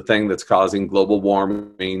thing. It's the thing that's causing global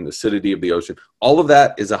warming, acidity of the ocean. All of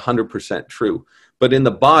that is 100% true. But in the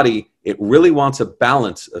body, it really wants a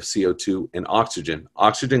balance of CO2 and oxygen.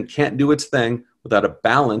 Oxygen can't do its thing without a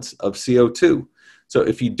balance of CO2. So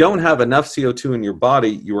if you don't have enough CO2 in your body,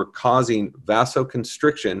 you are causing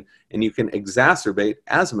vasoconstriction, and you can exacerbate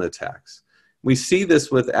asthma attacks. We see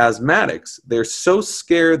this with asthmatics. They're so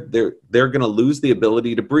scared they're going to lose the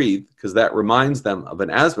ability to breathe, because that reminds them of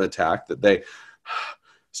an asthma attack, that they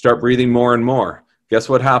start breathing more and more. Guess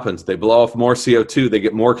what happens? They blow off more CO2. They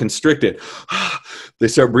get more constricted. They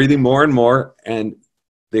start breathing more and more, and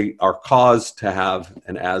they are caused to have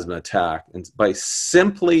an asthma attack. And by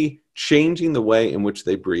simply changing the way in which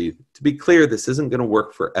they breathe, to be clear, this isn't going to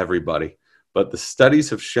work for everybody, but the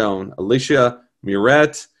studies have shown. Alicia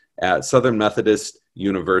Muret at Southern Methodist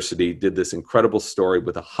University did this incredible story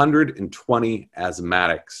with 120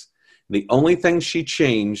 asthmatics. The only thing she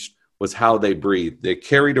changed was how they breathed. They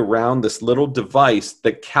carried around this little device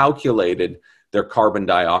that calculated their carbon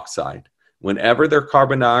dioxide. Whenever their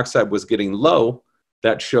carbon dioxide was getting low,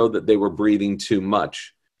 that showed that they were breathing too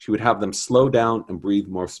much. She would have them slow down and breathe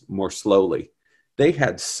more slowly. They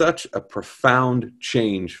had such a profound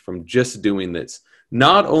change from just doing this.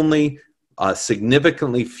 Not only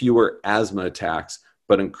significantly fewer asthma attacks,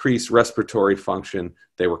 but increased respiratory function.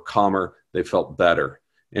 They were calmer. They felt better.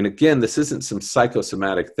 And again, this isn't some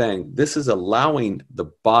psychosomatic thing. This is allowing the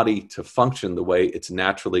body to function the way it's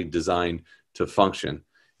naturally designed to function.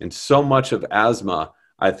 And so much of asthma,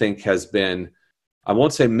 I think, has been, I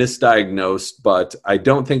won't say misdiagnosed, but I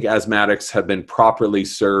don't think asthmatics have been properly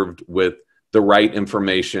served with the right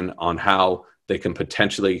information on how they can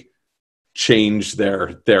potentially change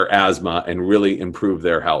their asthma and really improve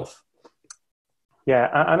their health. Yeah,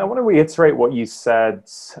 and I want to reiterate what you said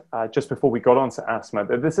just before we got on to asthma,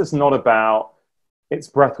 that this is not about it's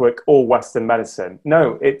breathwork or Western medicine.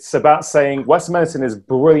 No, it's about saying Western medicine is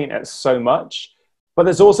brilliant at so much, but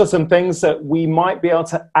there's also some things that we might be able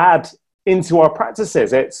to add into our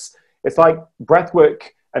practices. It's like breathwork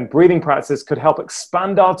and breathing practices could help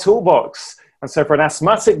expand our toolbox. And so for an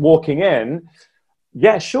asthmatic walking in,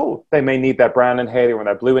 yeah, sure, they may need their brown inhaler or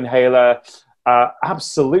their blue inhaler.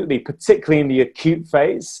 Absolutely, particularly in the acute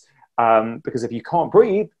phase, because if you can't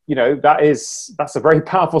breathe, you know, that's a very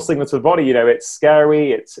powerful signal to the body. You know, it's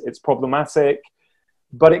scary, it's problematic,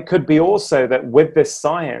 but it could be also that with this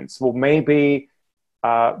science, well, maybe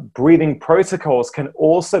breathing protocols can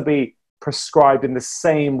also be prescribed in the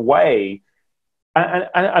same way. And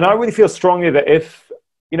I really feel strongly that if,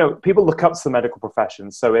 you know, people look up to the medical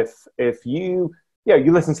profession. So if you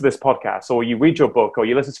listen to this podcast, or you read your book, or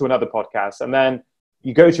you listen to another podcast, and then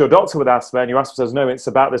you go to your doctor with asthma, and your asthma says, no, it's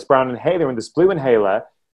about this brown inhaler and this blue inhaler,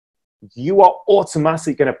 you are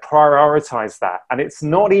automatically going to prioritize that. And it's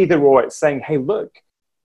not either or. It's saying, hey, look,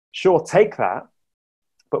 sure, take that.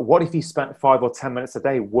 But what if you spent 5 or 10 minutes a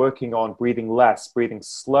day working on breathing less, breathing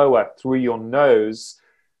slower through your nose?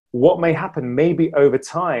 What may happen? Maybe over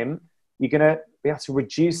time, you're going to be able to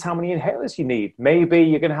reduce how many inhalers you need. Maybe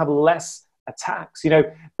you're going to have less attacks. You know,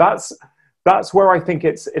 that's where I think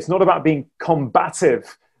it's not about being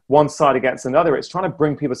combative one side against another. It's trying to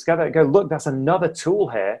bring people together and go, look, that's another tool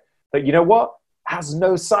here that, you know what, has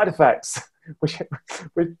no side effects, which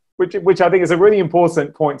I think is a really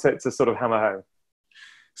important point to sort of hammer home.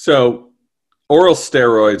 So oral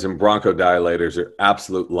steroids and bronchodilators are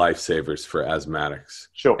absolute lifesavers for asthmatics.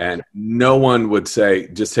 Sure. And no one would say,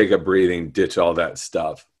 just take up breathing, ditch all that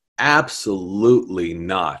stuff. Absolutely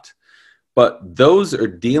not. But those are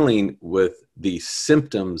dealing with the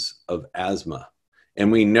symptoms of asthma. And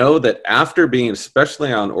we know that after being,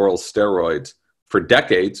 especially on oral steroids, for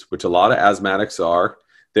decades, which a lot of asthmatics are,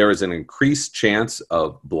 there is an increased chance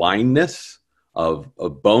of blindness, of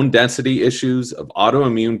bone density issues, of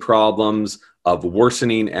autoimmune problems, of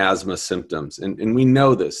worsening asthma symptoms. And we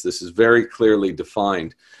know this. This is very clearly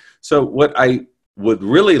defined. So what I would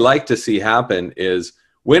really like to see happen is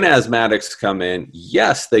when asthmatics come in,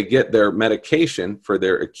 yes, they get their medication for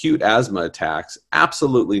their acute asthma attacks,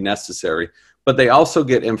 absolutely necessary, but they also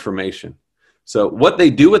get information. So what they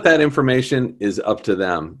do with that information is up to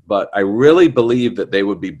them. But I really believe that they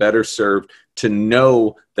would be better served to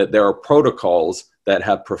know that there are protocols that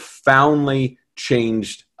have profoundly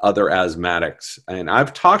changed other asthmatics. And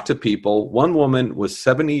I've talked to people. One woman was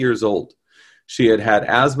 70 years old. She had had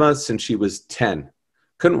asthma since she was 10.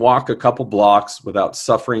 Couldn't walk a couple blocks without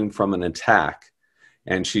suffering from an attack.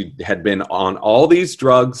 And she had been on all these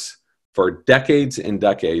drugs for decades and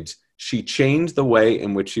decades. She changed the way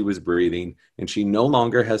in which she was breathing, and she no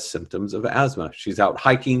longer has symptoms of asthma. She's out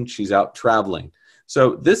hiking, she's out traveling.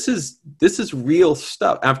 So this is real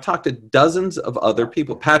stuff. I've talked to dozens of other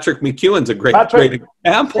people. Patrick McEwen's a great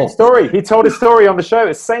example. Same story. He told his story on the show.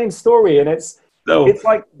 It's the same story, and it's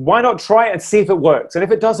like, why not try it and see if it works? And if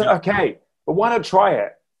it doesn't, okay, but why not try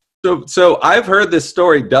it? So I've heard this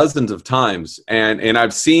story dozens of times, and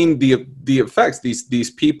I've seen the effects.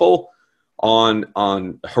 These people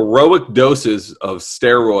on heroic doses of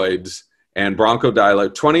steroids and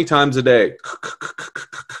bronchodilator 20 times a day.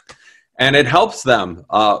 And it helps them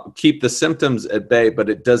keep the symptoms at bay, but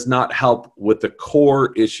it does not help with the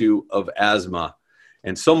core issue of asthma.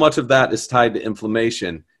 And so much of that is tied to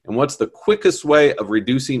inflammation. And what's the quickest way of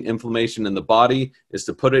reducing inflammation in the body is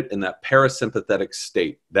to put it in that parasympathetic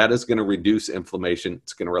state. That is going to reduce inflammation.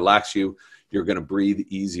 It's going to relax you. You're going to breathe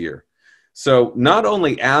easier. So not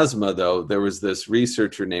only asthma, though, there was this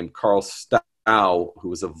researcher named Carl Stow, who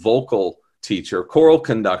was a vocal teacher, choral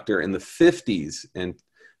conductor in the 50s, and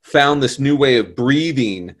found this new way of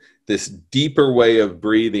breathing, this deeper way of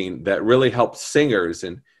breathing that really helped singers.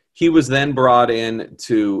 And he was then brought in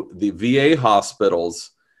to the VA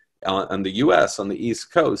hospitals in the U.S. on the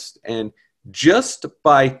East Coast. And just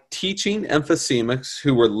by teaching emphysemics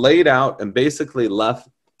who were laid out and basically left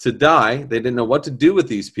to die, they didn't know what to do with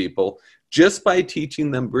these people. Just by teaching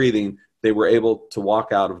them breathing, they were able to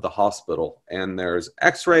walk out of the hospital. And there's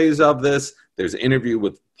x-rays of this. There's an interview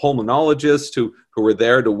with pulmonologists who were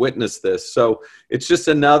there to witness this. So it's just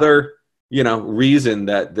another, reason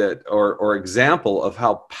or example of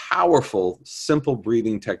how powerful simple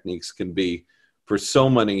breathing techniques can be for so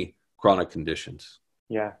many chronic conditions.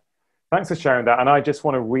 Yeah. Thanks for sharing that. And I just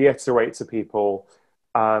want to reiterate to people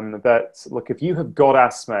that, look, if you have got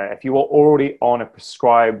asthma, if you are already on a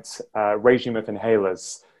prescribed regime of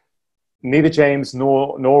inhalers, neither James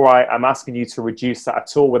nor I am asking you to reduce that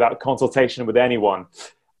at all without consultation with anyone.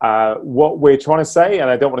 What we're trying to say, and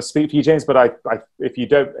I don't want to speak for you, James, but if you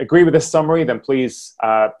don't agree with this summary, then please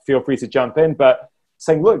feel free to jump in. But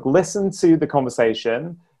saying, look, listen to the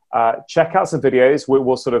conversation, check out some videos.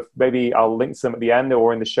 We'll sort of, maybe I'll link to them at the end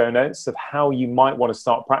or in the show notes of how you might want to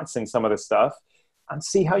start practicing some of this stuff and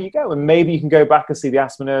see how you go. And maybe you can go back and see the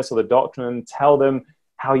asthma nurse or the doctor and tell them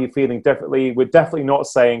how you're feeling differently. We're definitely not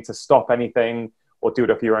saying to stop anything or do it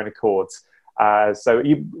of your own accord. So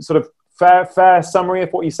you sort of fair summary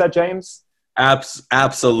of what you said, James?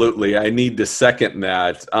 Absolutely. I need to second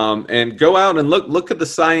that. And go out and look at the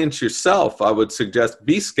science yourself. I would suggest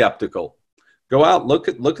be skeptical. Go out, look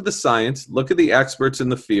at the science, look at the experts in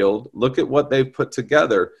the field, look at what they've put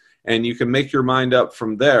together, and you can make your mind up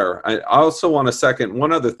from there. I also want to second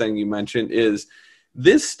one other thing you mentioned is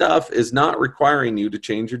this stuff is not requiring you to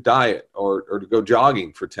change your diet or to go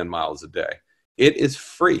jogging for 10 miles a day. It is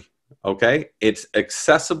free, okay? It's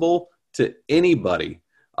accessible to anybody.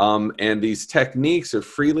 And these techniques are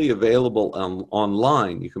freely available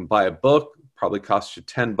online. You can buy a book, probably costs you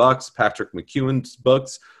 $10. Patrick McEwen's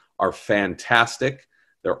books are fantastic.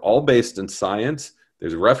 They're all based in science.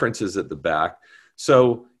 There's references at the back.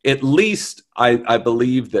 So at least I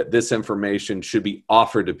believe that this information should be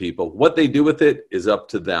offered to people. What they do with it is up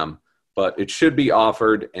to them, but it should be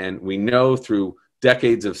offered. And we know through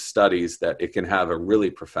decades of studies that it can have a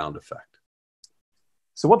really profound effect.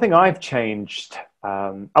 So one thing I've changed,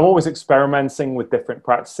 I'm always experimenting with different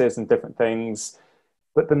practices and different things.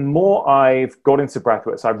 But the more I've got into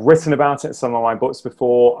breathwork, so I've written about it in some of my books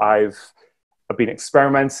before, I've been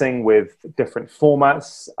experimenting with different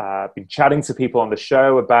formats, been chatting to people on the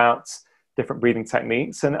show about different breathing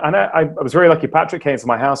techniques. And I was very lucky. Patrick came to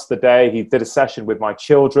my house the day. He did a session with my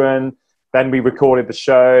children. Then we recorded the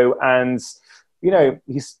show. And,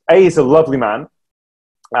 he's a lovely man.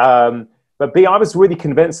 But B, I was really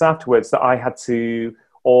convinced afterwards that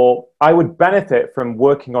I would benefit from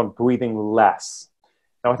working on breathing less.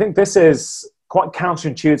 Now, I think this is quite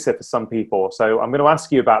counterintuitive for some people. So I'm going to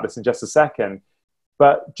ask you about this in just a second.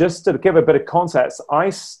 But just to give a bit of context,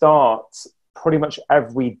 I start pretty much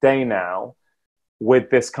every day now with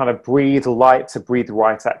this kind of breathe light to breathe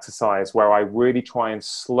right exercise where I really try and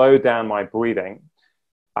slow down my breathing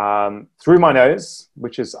through my nose,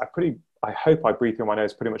 which is I hope I breathe through my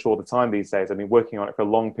nose pretty much all the time these days. I've been working on it for a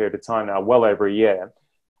long period of time now, well over a year.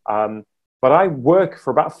 But I work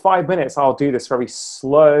for about 5 minutes. I'll do this very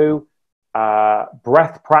slow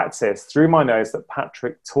breath practice through my nose that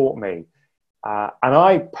Patrick taught me. And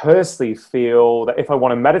I personally feel that if I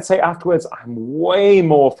want to meditate afterwards, I'm way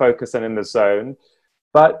more focused and in the zone.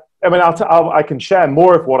 But I mean, I can share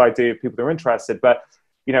more of what I do if people are interested. But,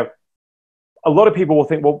 you know, a lot of people will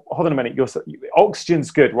think, well, hold on a minute,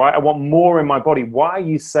 oxygen's good, right? I want more in my body. Why are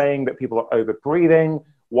you saying that people are over breathing?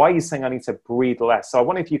 Why are you saying I need to breathe less? So I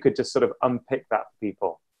wonder if you could just sort of unpick that for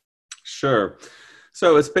people. Sure.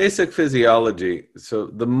 So it's basic physiology. So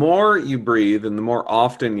the more you breathe and the more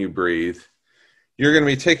often you breathe, you're going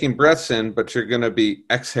to be taking breaths in, but you're going to be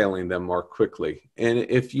exhaling them more quickly. And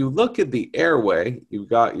if you look at the airway, you've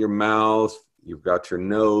got your mouth, you've got your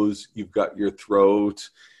nose, you've got your throat,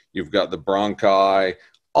 you've got the bronchi.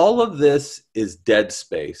 All of this is dead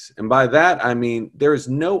space. And by that, I mean there is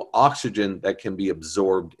no oxygen that can be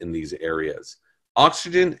absorbed in these areas.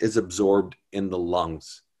 Oxygen is absorbed in the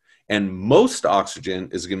lungs. And most oxygen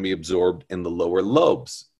is going to be absorbed in the lower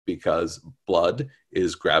lobes because blood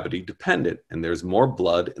is gravity dependent. And there's more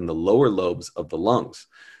blood in the lower lobes of the lungs.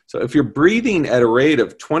 So if you're breathing at a rate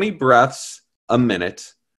of 20 breaths a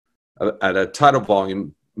minute at a tidal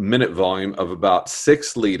volume, minute volume of about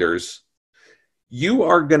 6 liters, you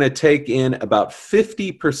are going to take in about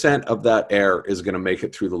 50% of that air is going to make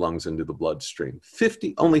it through the lungs into the bloodstream.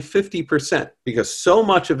 Only 50%, because so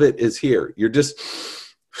much of it is here. You're just...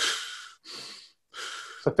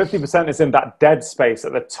 So 50% is in that dead space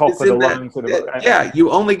at the top of the lungs. Yeah,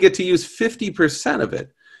 you only get to use 50% of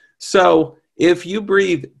it. So if you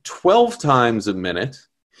breathe 12 times a minute,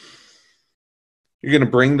 you're going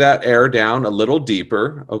to bring that air down a little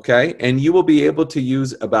deeper, okay? And you will be able to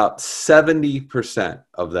use about 70%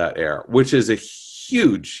 of that air, which is a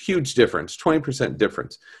huge, huge difference, 20%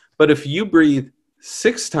 difference. But if you breathe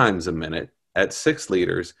 6 times a minute at 6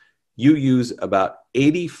 liters, you use about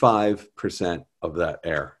 85% of that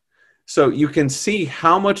air. So you can see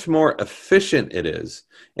how much more efficient it is.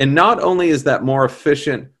 And not only is that more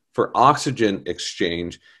efficient for oxygen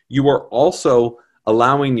exchange, you are also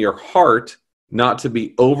allowing your heart not to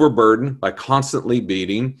be overburdened by constantly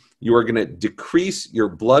beating. You are going to decrease your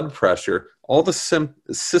blood pressure. All the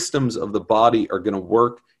systems of the body are going to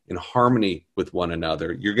work in harmony with one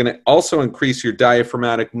another. You're going to also increase your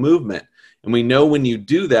diaphragmatic movement. And we know when you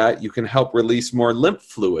do that, you can help release more lymph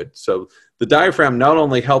fluid. So the diaphragm not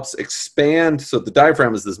only helps expand, so the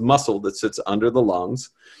diaphragm is this muscle that sits under the lungs,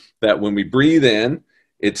 that when we breathe in,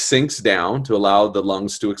 it sinks down to allow the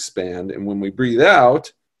lungs to expand. And when we breathe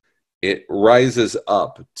out, it rises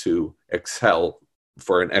up to exhale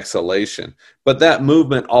for an exhalation. But that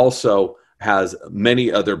movement also has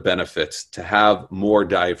many other benefits to have more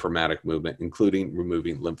diaphragmatic movement, including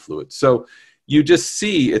removing lymph fluid. So you just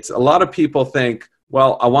see, it's a lot of people think,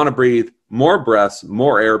 well, I want to breathe more breaths,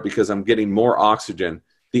 more air because I'm getting more oxygen.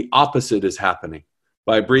 The opposite is happening.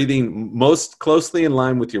 By breathing most closely in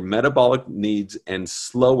line with your metabolic needs and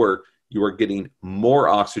slower, you are getting more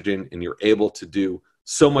oxygen and you're able to do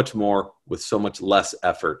so much more with so much less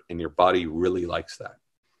effort, and your body really likes that.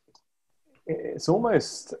 It's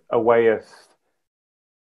almost a way of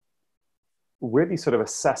really sort of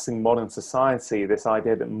assessing modern society, this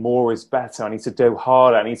idea that more is better. I need to go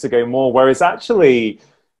harder, I need to go more. Whereas actually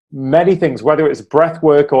many things, whether it's breath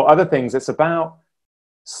work or other things, it's about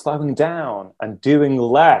slowing down and doing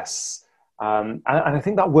less. And I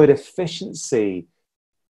think that word efficiency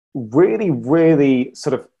really, really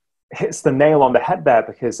sort of hits the nail on the head there,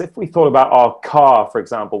 because if we thought about our car, for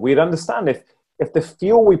example, we'd understand if the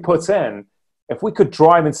fuel we put in, if we could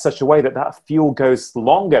drive in such a way that that fuel goes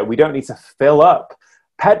longer, we don't need to fill up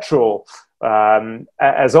petrol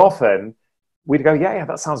as often, we'd go, yeah,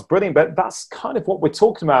 that sounds brilliant. But that's kind of what we're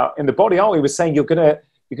talking about in the body, aren't we? We're saying you're gonna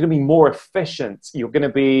be more efficient. You're going to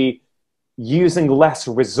be using less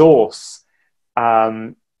resource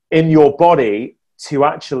in your body to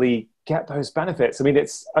actually get those benefits. I mean,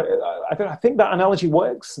 I think that analogy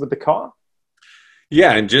works with the car.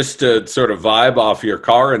 Yeah, and just to sort of vibe off your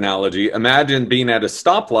car analogy, imagine being at a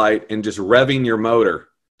stoplight and just revving your motor,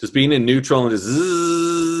 just being in neutral and just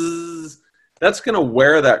zzz. That's going to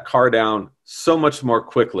wear that car down so much more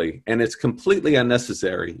quickly, and it's completely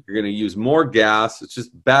unnecessary. You're going to use more gas. It's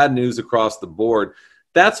just bad news across the board.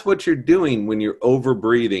 That's what you're doing when you're over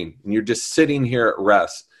breathing and you're just sitting here at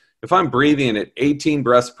rest. If I'm breathing at 18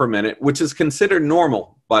 breaths per minute, which is considered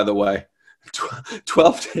normal, by the way,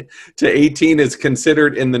 12 to 18 is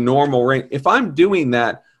considered in the normal range. If I'm doing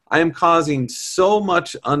that, I am causing so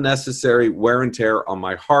much unnecessary wear and tear on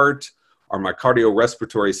my heart, are my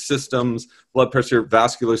cardiorespiratory systems, blood pressure,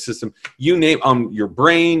 vascular system, you name your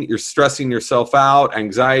brain, you're stressing yourself out,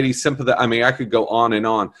 anxiety, sympathy. I mean, I could go on and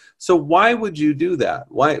on. So why would you do that?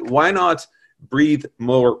 Why not breathe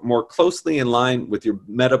more closely in line with your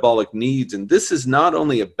metabolic needs? And this is not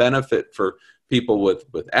only a benefit for people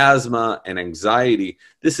with asthma and anxiety,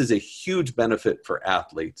 this is a huge benefit for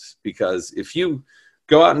athletes, because if you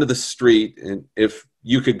go out into the street, and if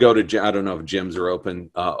you could go to, I don't know if gyms are open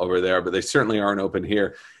over there, but they certainly aren't open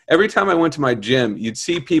here. Every time I went to my gym, you'd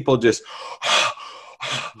see people just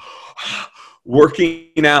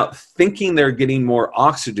working out, thinking they're getting more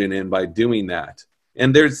oxygen in by doing that.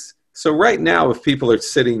 And so right now, if people are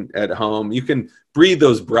sitting at home, you can breathe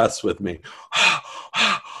those breaths with me.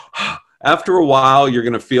 After a while, you're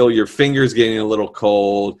going to feel your fingers getting a little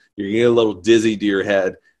cold. You're getting a little dizzy to your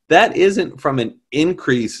head. That isn't from an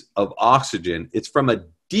increase of oxygen. It's from a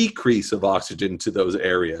decrease of oxygen to those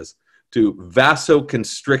areas, to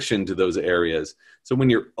vasoconstriction to those areas. So when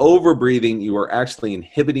you're over-breathing, you are actually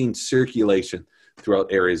inhibiting circulation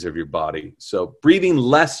throughout areas of your body. So breathing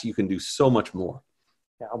less, you can do so much more.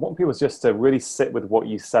 Yeah, I want people just to really sit with what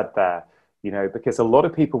you said there, because a lot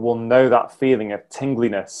of people will know that feeling of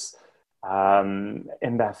tingliness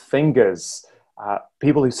in their fingers.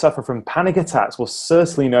 People who suffer from panic attacks will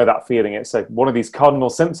certainly know that feeling. It's like one of these cardinal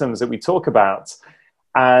symptoms that we talk about.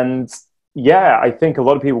 And yeah, I think a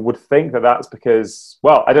lot of people would think that that's because,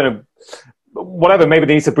 well, I don't know, whatever, maybe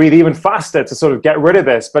they need to breathe even faster to sort of get rid of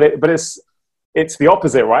this, but it's the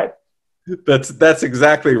opposite, right? That's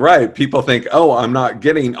exactly right. People think, oh, I'm not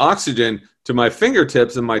getting oxygen to my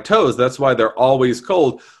fingertips and my toes. That's why they're always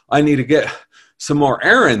cold. I need to get some more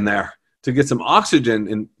air in there to get some oxygen.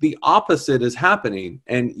 And the opposite is happening.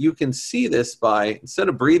 And you can see this by, instead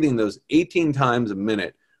of breathing those 18 times a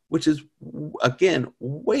minute, which is, again,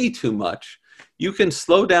 way too much, you can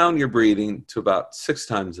slow down your breathing to about 6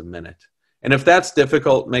 times a minute. And if that's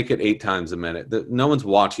difficult, make it 8 times a minute. No one's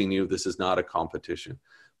watching you. This is not a competition.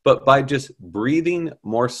 But by just breathing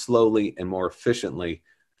more slowly and more efficiently,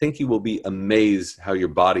 I think you will be amazed how your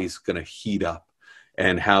body's going to heat up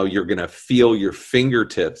and how you're going to feel your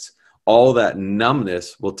fingertips. All that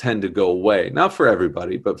numbness will tend to go away. Not for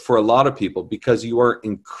everybody, but for a lot of people, because you are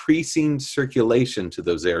increasing circulation to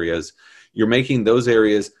those areas. You're making those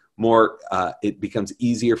areas more, it becomes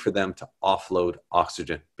easier for them to offload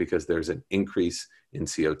oxygen because there's an increase in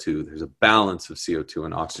CO2. There's a balance of CO2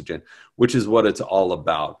 and oxygen, which is what it's all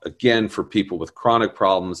about. Again, for people with chronic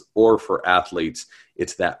problems or for athletes,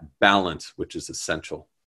 it's that balance which is essential.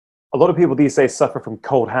 A lot of people these days suffer from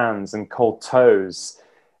cold hands and cold toes.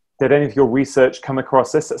 Did any of your research come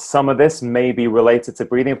across this? That some of this may be related to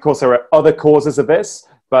breathing. Of course, there are other causes of this,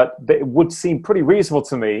 but it would seem pretty reasonable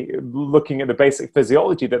to me, looking at the basic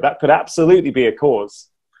physiology, that could absolutely be a cause.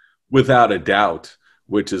 Without a doubt,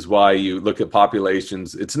 which is why you look at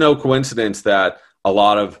populations. It's no coincidence that a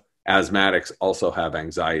lot of asthmatics also have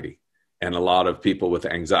anxiety, and a lot of people with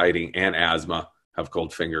anxiety and asthma have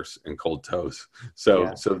cold fingers and cold toes.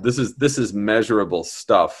 So this is measurable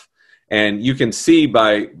stuff. And you can see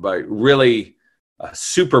by really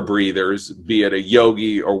super breathers, be it a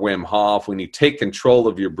yogi or Wim Hof, when you take control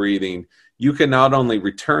of your breathing, you can not only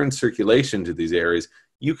return circulation to these areas,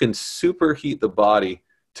 you can superheat the body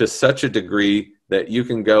to such a degree that you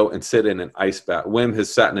can go and sit in an ice bath. Wim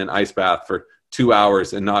has sat in an ice bath for 2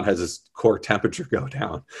 hours and not has his core temperature go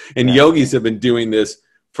down. And yogis have been doing this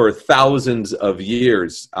for thousands of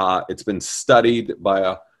years. It's been studied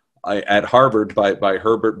at Harvard by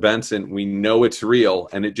Herbert Benson. We know it's real,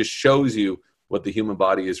 and it just shows you what the human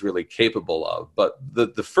body is really capable of. But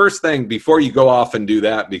the first thing before you go off and do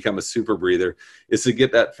that, become a super breather, is to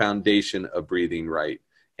get that foundation of breathing right.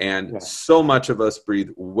 And so much of us breathe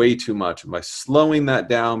way too much. And by slowing that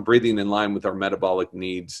down, breathing in line with our metabolic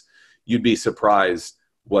needs, you'd be surprised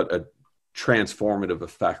what a transformative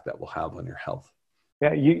effect that will have on your health.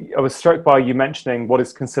 Yeah, I was struck by you mentioning what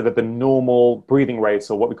is considered the normal breathing rate,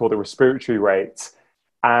 or what we call the respiratory rate.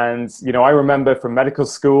 And, I remember from medical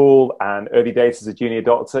school and early days as a junior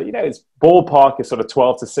doctor, it's ballpark is sort of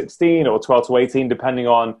 12 to 16 or 12 to 18, depending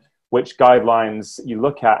on which guidelines you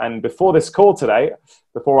look at. And before this call today,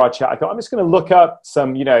 before our chat, I thought, I'm just going to look up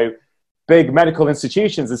some, big medical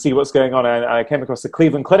institutions and see what's going on. And I came across the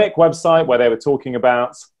Cleveland Clinic website where they were talking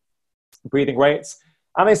about breathing rates.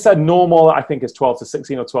 And they said normal, I think, is 12 to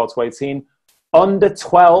 16 or 12 to 18. Under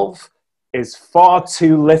 12 is far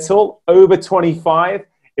too little. Over 25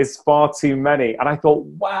 is far too many. And I thought,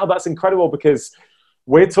 wow, that's incredible, because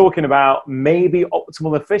we're talking about maybe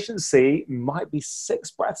optimal efficiency might be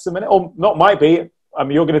 6 breaths a minute, or not might be. I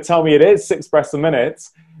mean, you're going to tell me it is 6 breaths a minute,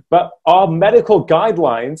 But our medical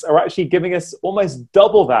guidelines are actually giving us almost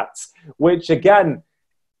double that, which again,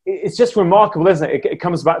 it's just remarkable, isn't it? It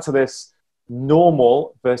comes back to this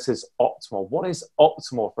normal versus optimal. What is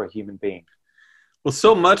optimal for a human being? Well,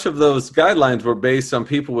 so much of those guidelines were based on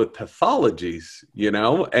people with pathologies,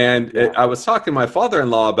 and I was talking to my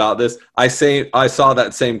father-in-law about this. I saw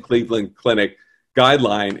that same Cleveland Clinic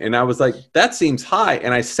guideline, and I was like, that seems high.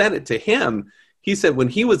 And I sent it to him. He said when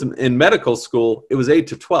he was in medical school, it was 8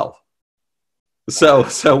 to 12.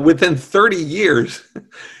 So within 30 years,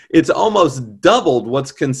 it's almost doubled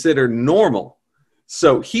what's considered normal.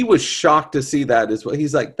 So he was shocked to see that as well.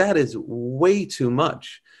 He's like, that is way too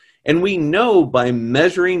much. And we know by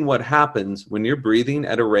measuring what happens when you're breathing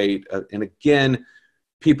at a rate, and again,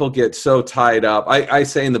 people get so tied up. I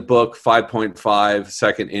say in the book, 5.5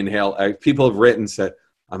 second inhale. People have written, said,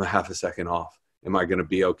 I'm a half a second off. Am I going to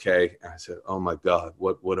be okay? And I said, oh my God,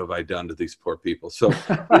 what have I done to these poor people? So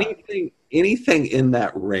anything in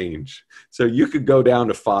that range. So you could go down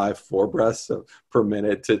to 4 breaths per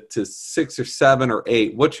minute to 6 or 7 or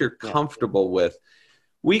 8, what you're comfortable with.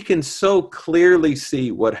 We can so clearly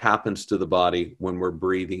see what happens to the body when we're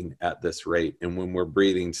breathing at this rate and when we're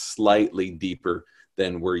breathing slightly deeper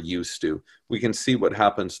than we're used to. We can see what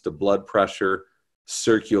happens to blood pressure,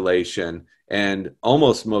 circulation, and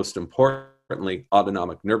almost most importantly,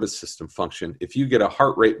 autonomic nervous system function. If you get a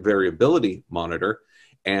heart rate variability monitor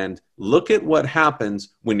and look at what happens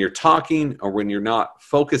when you're talking or when you're not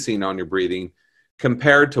focusing on your breathing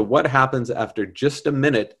compared to what happens after just a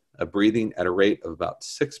minute of breathing at a rate of about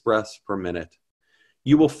 6 breaths per minute,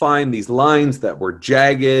 you will find these lines that were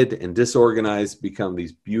jagged and disorganized become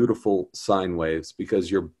these beautiful sine waves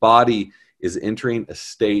because your body is entering a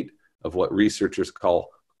state of what researchers call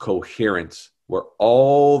coherence, where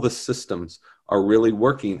all the systems are really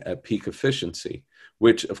working at peak efficiency,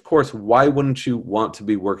 which of course, why wouldn't you want to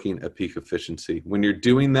be working at peak efficiency? When you're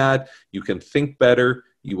doing that, you can think better,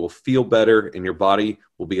 you will feel better, and your body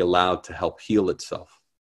will be allowed to help heal itself.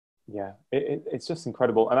 Yeah, it's just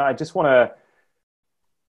incredible. And I just want to,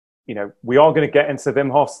 we are going to get into Wim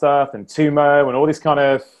Hof stuff and Tumo and all these kind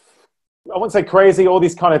of, I won't say crazy, all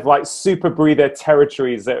these kind of like super breather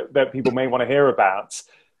territories that people may want to hear about.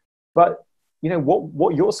 But,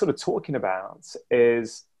 what you're sort of talking about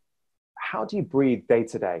is how do you breathe day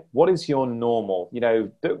to day? What is your normal?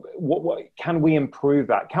 What can we improve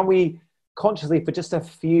that? Can we consciously, for just a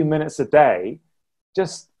few minutes a day,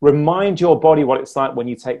 just remind your body what it's like when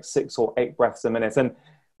you take 6 or 8 breaths a minute? And,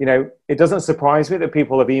 it doesn't surprise me that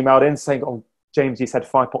people have emailed in saying, oh, James, you said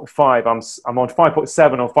 5.5. I'm on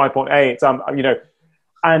 5.7 or 5.8.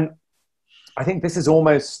 And I think this is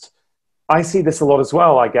almost, I see this a lot as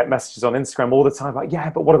well. I get messages on Instagram all the time like, yeah,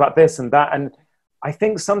 but what about this and that? And I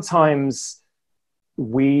think sometimes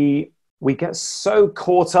we get so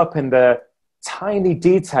caught up in the tiny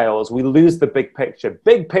details, we lose the big picture.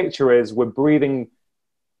 Big picture is we're breathing,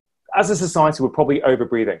 as a society, we're probably over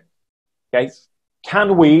breathing. Okay.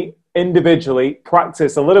 Can we individually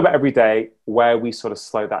practice a little bit every day where we sort of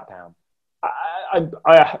slow that down?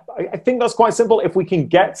 I think that's quite simple. If we can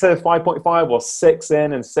get to 5.5 or 6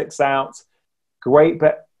 in and 6 out, great.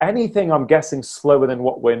 But anything I'm guessing slower than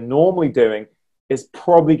what we're normally doing is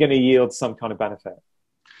probably going to yield some kind of benefit.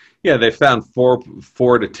 Yeah, they found 4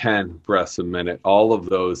 to 10 breaths a minute. All of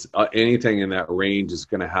those, anything in that range is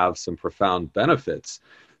going to have some profound benefits.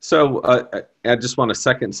 So I just want to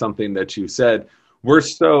second something that you said. We're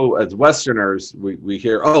so, as Westerners, we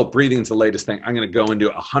hear, oh, breathing's the latest thing. I'm going to go and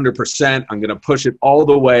do 100%. I'm going to push it all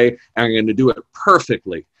the way, and I'm going to do it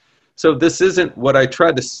perfectly. So this isn't what I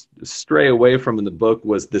tried to stray away from in the book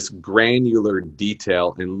was this granular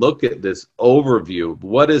detail and look at this overview.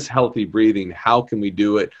 What is healthy breathing? How can we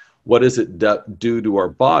do it? What does it do to our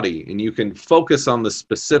body? And you can focus on the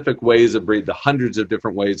specific ways of breathing, the hundreds of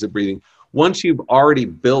different ways of breathing, once you've already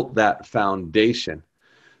built that foundation.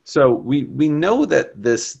 So we know that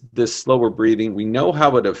this slower breathing, we know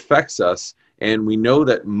how it affects us, and we know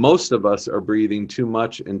that most of us are breathing too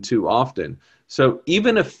much and too often. So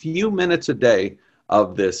even a few minutes a day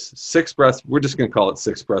of this 6 breaths, we're just going to call it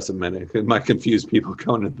 6 breaths a minute. It might confuse people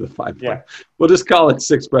going into the 5. Yeah. We'll just call it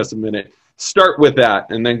 6 breaths a minute. Start with that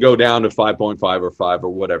and then go down to 5.5 or 5 or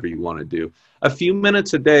whatever you want to do. A few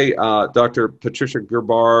minutes a day, Dr. Patricia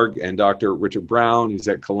Gerbarg and Dr. Richard Brown, who's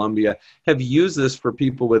at Columbia, have used this for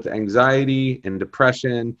people with anxiety and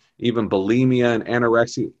depression, even bulimia and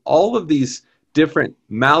anorexia, all of these different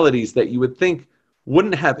maladies that you would think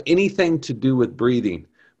wouldn't have anything to do with breathing.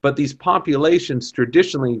 But these populations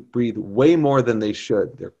traditionally breathe way more than they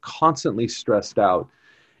should. They're constantly stressed out.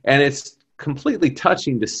 And it's completely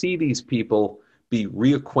touching to see these people be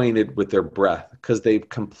reacquainted with their breath because they've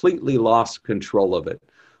completely lost control of it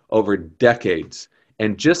over decades.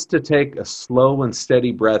 And just to take a slow and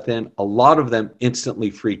steady breath in, a lot of them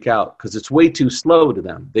instantly freak out because it's way too slow to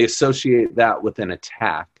them. They associate that with an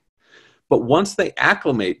attack. But once they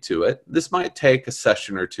acclimate to it, this might take a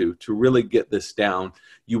session or two to really get this down.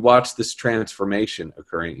 You watch this transformation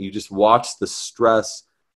occurring. You just watch the stress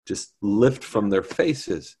just lift from their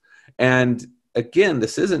faces. And again,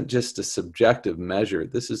 this isn't just a subjective measure.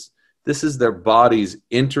 This is their bodies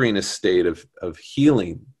entering a state of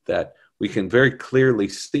healing that we can very clearly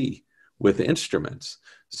see with instruments.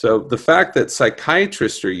 So the fact that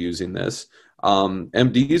psychiatrists are using this,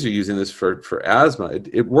 MDs are using this for asthma,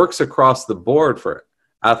 it works across the board for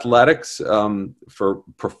athletics, for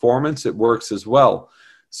performance, it works as well.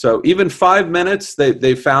 So even 5 minutes,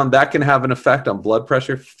 they found that can have an effect on blood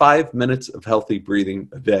pressure, 5 minutes of healthy breathing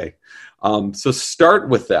a day. So start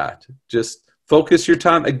with that. Just focus your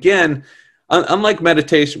time. Again, unlike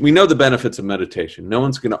meditation, we know the benefits of meditation. No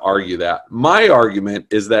one's going to argue that. My argument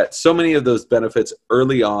is that so many of those benefits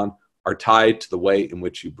early on are tied to the way in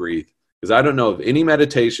which you breathe. Because I don't know of any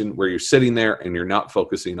meditation where you're sitting there and you're not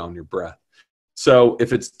focusing on your breath. So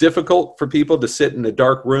if it's difficult for people to sit in a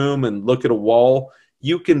dark room and look at a wall,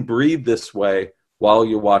 you can breathe this way while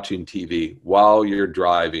you're watching TV, while you're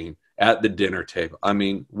driving, at the dinner table. I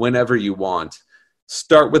mean, whenever you want.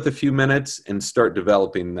 Start with a few minutes and start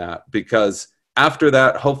developing that, because after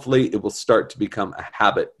that, hopefully it will start to become a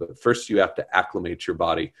habit. But first you have to acclimate your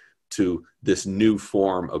body to this new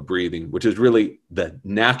form of breathing, which is really the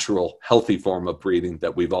natural, healthy form of breathing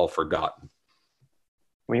that we've all forgotten.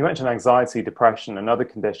 When you mentioned anxiety, depression, and other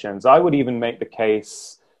conditions, I would even make the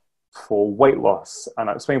case for weight loss. And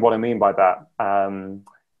I'll explain what I mean by that.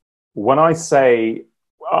 When I say,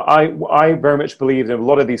 I very much believe in a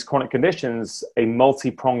lot of these chronic conditions, a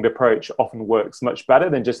multi-pronged approach often works much better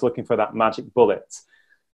than just looking for that magic bullet.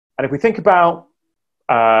 And if we think about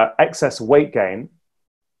excess weight gain,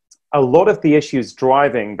 a lot of the issues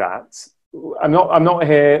driving that, I'm not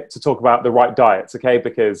here to talk about the right diets, okay?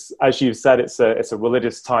 Because as you've said, it's a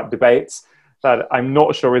religious type debate that I'm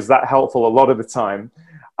not sure is that helpful a lot of the time.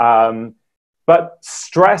 But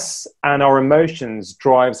stress and our emotions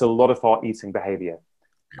drives a lot of our eating behavior.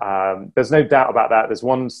 There's no doubt about that. There's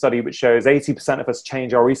one study which shows 80% of us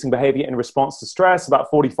change our eating behavior in response to stress. About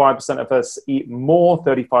 45% of us eat more,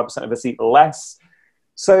 35% of us eat less.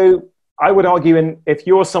 So I would argue, if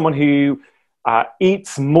you're someone who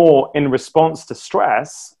eats more in response to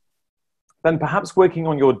stress, then perhaps working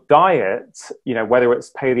on your diet, whether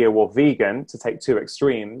it's paleo or vegan, to take two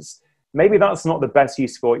extremes, maybe that's not the best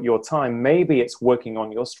use for your time. Maybe it's working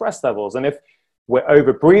on your stress levels. And if we're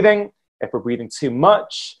over breathing, if we're breathing too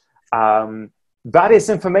much, that is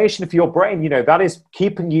information for your brain, that is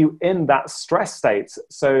keeping you in that stress state.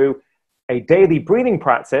 So a daily breathing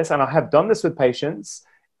practice, and I have done this with patients,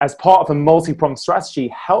 as part of a multi-pronged strategy,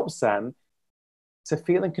 helps them to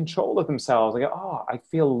feel in control of themselves. They go, oh, I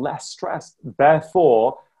feel less stressed.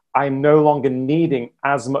 Therefore, I'm no longer needing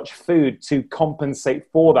as much food to compensate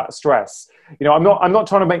for that stress. I'm not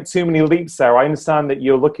trying to make too many leaps there. I understand that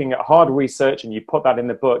you're looking at hard research and you put that in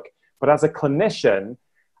the book. But as a clinician,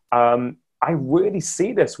 I really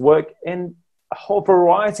see this work in a whole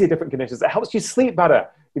variety of different conditions. It helps you sleep better.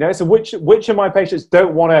 So which of my patients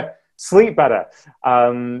don't want to sleep better?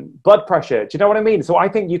 Blood pressure. Do you know what I mean? So I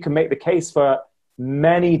think you can make the case for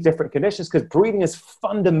many different conditions, because breathing is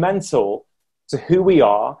fundamental to who we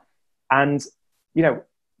are and,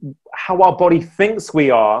 how our body thinks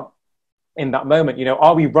we are in that moment.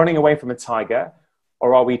 Are we running away from a tiger,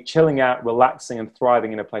 or are we chilling out, relaxing, and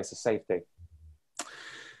thriving in a place of safety?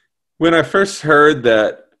 When I first heard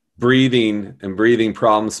that breathing and breathing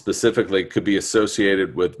problems specifically could be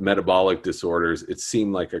associated with metabolic disorders, it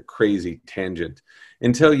seemed like a crazy tangent,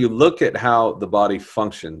 until you look at how the body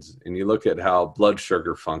functions and you look at how blood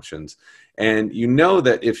sugar functions. And you know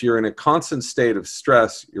that if you're in a constant state of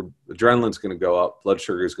stress, your adrenaline's going to go up, blood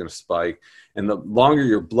sugar is going to spike. And the longer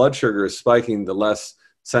your blood sugar is spiking, the less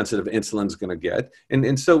sensitive insulin is going to get.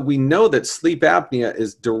 And so we know that sleep apnea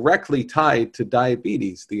is directly tied to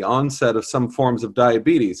diabetes, the onset of some forms of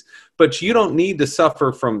diabetes. But you don't need to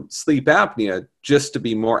suffer from sleep apnea just to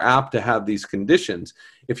be more apt to have these conditions.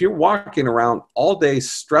 If you're walking around all day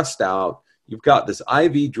stressed out, you've got this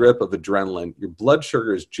IV drip of adrenaline, your blood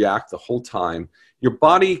sugar is jacked the whole time. Your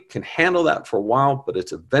body can handle that for a while, but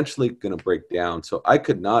it's eventually going to break down. So I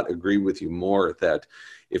could not agree with you more that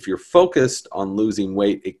if you're focused on losing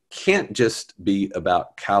weight, it can't just be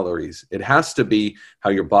about calories. It has to be how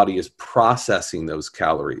your body is processing those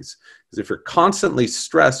calories. Because if you're constantly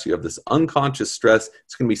stressed, you have this unconscious stress,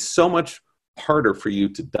 it's going to be so much harder for you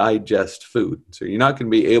to digest food. So you're not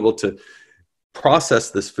going to be able to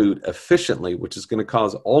process this food efficiently, which is going to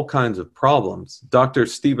cause all kinds of problems. Dr.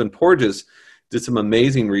 Stephen Porges did some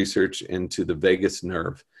amazing research into the vagus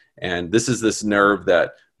nerve. And this is this nerve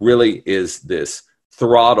that really is this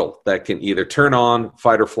throttle that can either turn on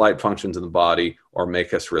fight or flight functions in the body or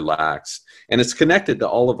make us relaxed. And it's connected to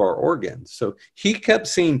all of our organs. So he kept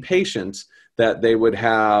seeing patients that they would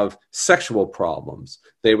have sexual problems,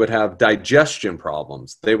 they would have digestion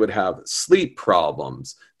problems, they would have sleep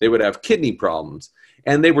problems, they would have kidney problems.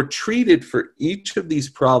 And they were treated for each of these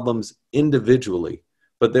problems individually.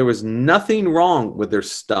 But there was nothing wrong with their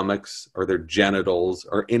stomachs or their genitals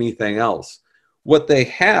or anything else. What they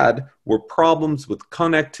had were problems with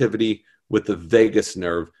connectivity with the vagus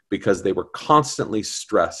nerve because they were constantly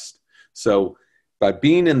stressed. So by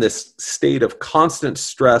being in this state of constant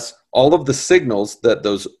stress, all of the signals that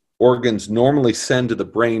those organs normally send to the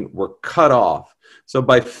brain were cut off. So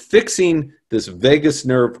by fixing this vagus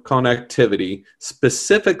nerve connectivity,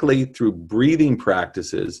 specifically through breathing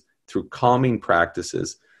practices, through calming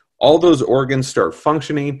practices, all those organs start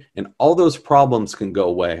functioning and all those problems can go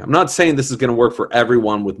away. I'm not saying this is going to work for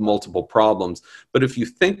everyone with multiple problems, but if you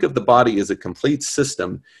think of the body as a complete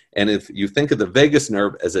system, and if you think of the vagus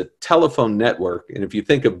nerve as a telephone network, and if you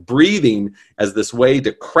think of breathing as this way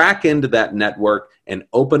to crack into that network and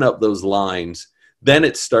open up those lines, then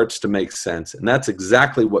it starts to make sense. And that's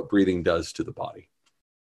exactly what breathing does to the body.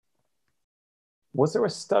 Was there a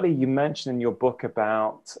study you mentioned in your book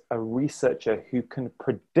about a researcher who can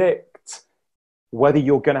predict whether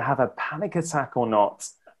you're going to have a panic attack or not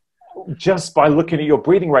just by looking at your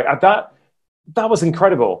breathing rate? That was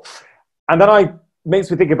incredible. And then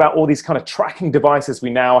makes me think about all these kind of tracking devices we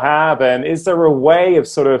now have. And is there a way of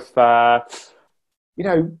sort of,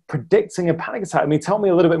 predicting a panic attack? I mean, tell me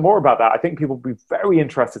a little bit more about that. I think people would be very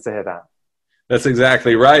interested to hear that. That's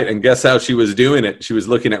exactly right. And guess how she was doing it? She was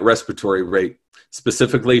looking at respiratory rate.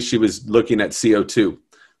 Specifically, she was looking at CO2.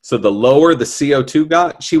 So the lower the CO2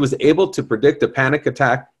 got, she was able to predict a panic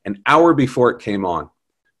attack an hour before it came on,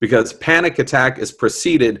 because panic attack is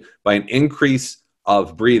preceded by an increase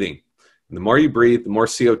of breathing. And the more you breathe, the more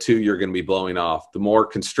CO2 you're going to be blowing off, the more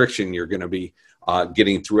constriction you're going to be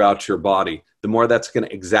getting throughout your body, the more that's going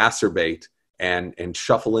to exacerbate and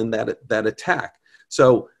shuffle in that attack.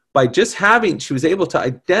 So by just she was able to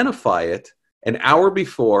identify it an hour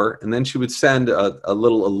before, and then she would send a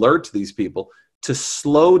little alert to these people to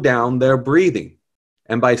slow down their breathing.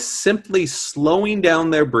 And by simply slowing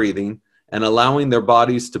down their breathing and allowing their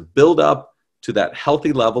bodies to build up to that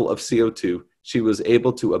healthy level of CO2, she was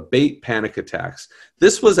able to abate panic attacks.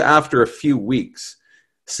 This was after a few weeks.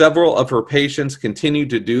 Several of her patients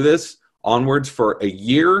continued to do this onwards for a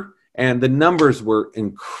year, and the numbers were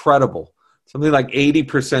incredible. Something like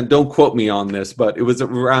 80%, don't quote me on this, but it was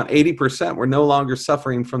around 80% were no longer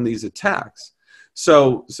suffering from these attacks.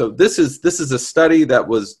 So this is a study that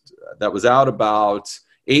was out about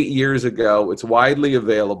 8 years ago. It's widely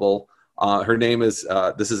available. Her name is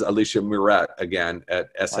this is Alicia Muret again at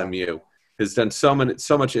SMU. Wow. Has done so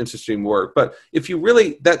much interesting work. But if you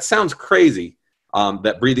really, that sounds crazy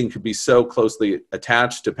that breathing could be so closely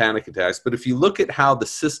attached to panic attacks. But if you look at how the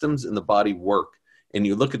systems in the body work, and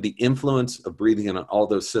you look at the influence of breathing on all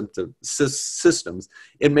those systems,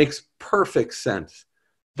 it makes perfect sense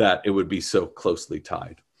that it would be so closely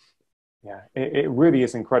tied. Yeah, it really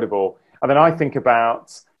is incredible. And then I think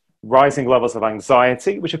about rising levels of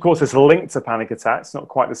anxiety, which of course is linked to panic attacks, not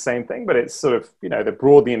quite the same thing, but it's sort of, they're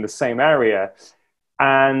broadly in the same area.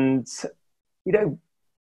 And,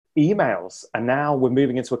 emails. And now we're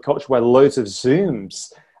moving into a culture where loads of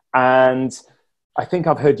Zooms. And I think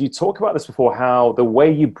I've heard you talk about this before, how the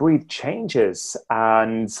way you breathe changes.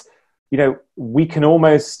 And, we can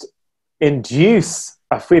almost induce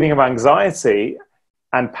a feeling of anxiety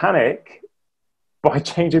and panic by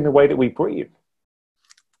changing the way that we breathe.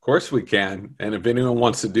 Of course we can. And if anyone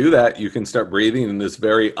wants to do that, you can start breathing in this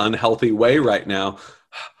very unhealthy way right now.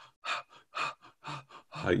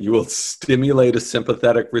 You will stimulate a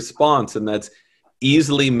sympathetic response, and that's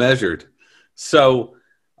easily measured. So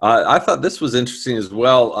I thought this was interesting as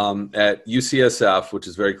well. At UCSF, which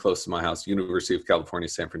is very close to my house, University of California,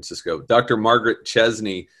 San Francisco, Dr. Margaret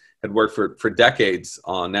Chesney had worked for decades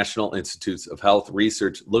on National Institutes of Health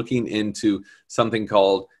research, looking into something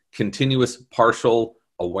called continuous partial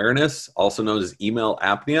awareness, also known as email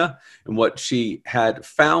apnea. And what she had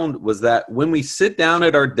found was that when we sit down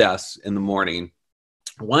at our desks in the morning,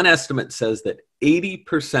 one estimate says that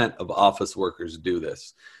 80% of office workers do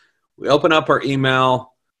this. We open up our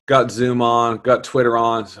email, got Zoom on, got Twitter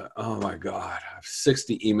on. Oh my God, I have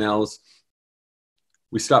 60 emails.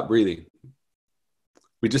 We stop breathing.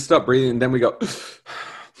 We just stop breathing, and then we go.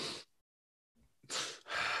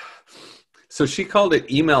 So she called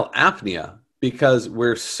it email apnea because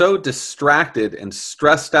we're so distracted and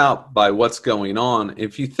stressed out by what's going on.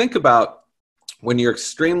 If you think about when you're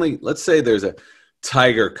extremely, let's say there's a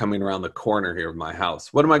tiger coming around the corner here of my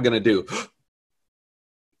house. What am I going to do?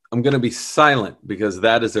 I'm going to be silent because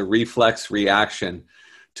that is a reflex reaction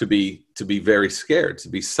to be very scared, to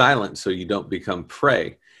be silent so you don't become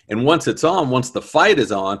prey. And once it's on, once the fight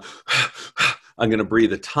is on, I'm going to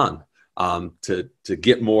breathe a ton to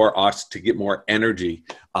get more energy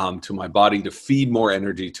to my body, to feed more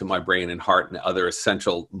energy to my brain and heart and other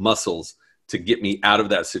essential muscles to get me out of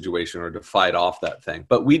that situation or to fight off that thing.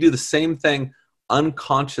 But we do the same thing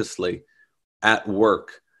unconsciously at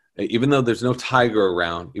work. Even though there's no tiger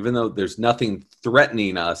around, even though there's nothing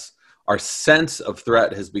threatening us, our sense of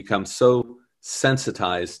threat has become so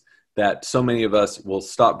sensitized that so many of us will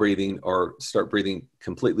stop breathing or start breathing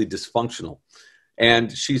completely dysfunctional.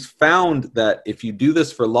 And she's found that if you do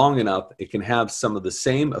this for long enough, it can have some of the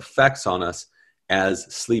same effects on us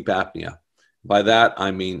as sleep apnea. By that,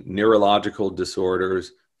 I mean neurological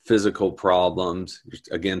disorders, physical problems,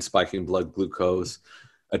 again, spiking blood glucose,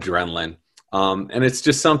 adrenaline. And it's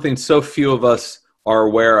just something so few of us are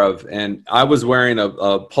aware of. And I was wearing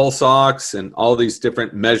a pulse ox and all these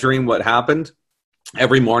different measuring what happened.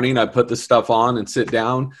 Every morning I put this stuff on and sit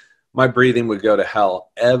down. My breathing would go to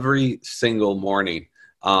hell every single morning.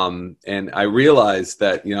 And I realized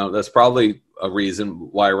that, that's probably a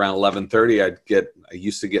reason why around 11:30 I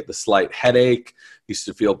used to get the slight headache, used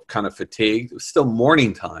to feel kind of fatigued. It was still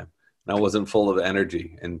morning time and I wasn't full of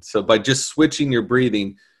energy. And so by just switching your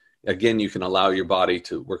breathing, again, you can allow your body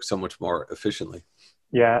to work so much more efficiently.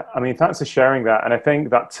 Yeah, I mean, thanks for sharing that. And I think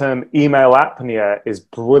that term email apnea is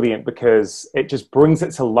brilliant because it just brings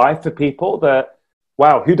it to life for people that,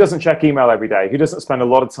 wow, who doesn't check email every day? Who doesn't spend a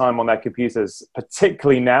lot of time on their computers,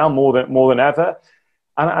 particularly now more than ever?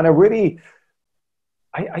 And I really,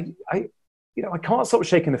 I can't stop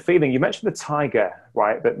shaking the feeling. You mentioned the tiger,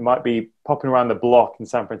 right, that might be popping around the block in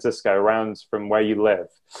San Francisco, around from where you live,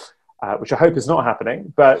 which I hope is not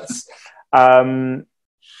happening. But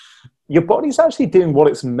your body's actually doing what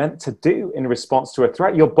it's meant to do in response to a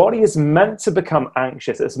threat. Your body is meant to become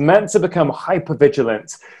anxious. It's meant to become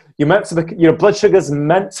hypervigilant. Your blood sugar's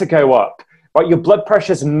meant to go up, right? Your blood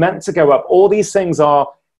pressure's meant to go up. All these things are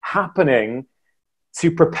happening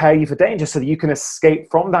to prepare you for danger so that you can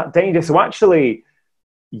escape from that danger. So actually,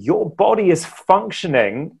 your body is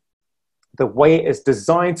functioning the way it is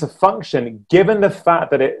designed to function, given the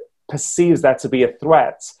fact that it perceives there to be a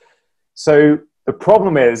threat. So the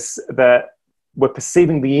problem is that we're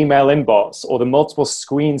perceiving the email inbox or the multiple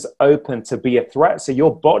screens open to be a threat. So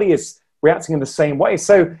your body is reacting in the same way.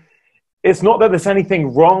 So it's not that there's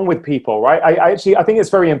anything wrong with people, right? I think it's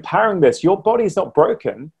very empowering this. Your body's not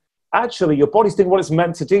broken. Actually, your body's doing what it's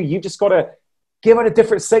meant to do. You just got to give it a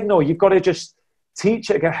different signal. You've got to just teach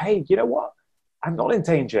it, go, hey, you know what? I'm not in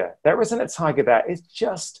danger. There isn't a tiger there. It's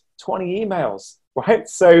just 20 emails, right?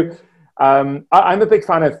 So I'm a big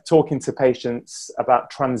fan of talking to patients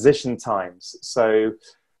about transition times. So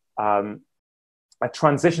a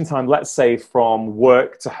transition time, let's say from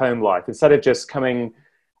work to home life, instead of just coming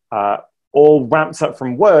all ramped up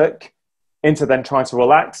from work into then trying to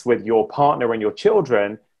relax with your partner and your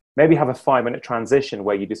children, maybe have a 5-minute transition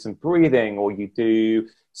where you do some breathing or you do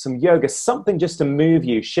some yoga, something just to move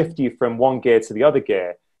you, shift you from one gear to the other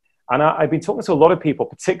gear. And I've been talking to a lot of people,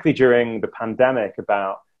 particularly during the pandemic,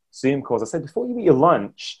 about Zoom calls. I said, before you eat your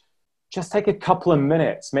lunch, just take a couple of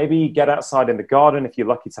minutes, maybe get outside in the garden if you're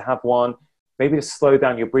lucky to have one, maybe just slow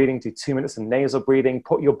down your breathing, do 2 minutes of nasal breathing,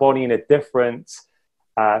 put your body in a different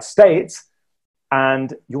state,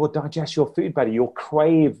 and you'll digest your food better. You'll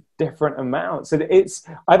crave different amounts.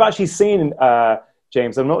 I've actually seen,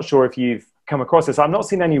 James, I'm not sure if you've come across this. I've not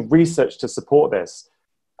seen any research to support this,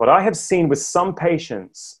 but I have seen with some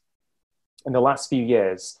patients in the last few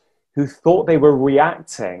years who thought they were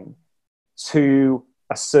reacting to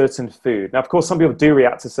a certain food. Now, of course, some people do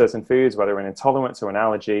react to certain foods, whether an intolerance or an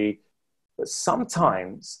allergy, but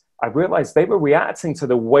sometimes I realized they were reacting to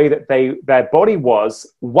the way that their body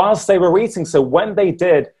was whilst they were eating. So when they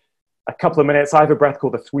did a couple of minutes, I have a breath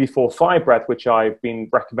called the 3-4-5 breath, which I've been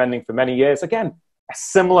recommending for many years. Again, a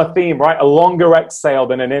similar theme, right? A longer exhale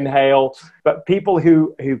than an inhale. But people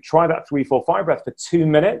who try that 3-4-5 breath for 2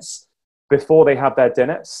 minutes before they have their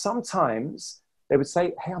dinner, sometimes they would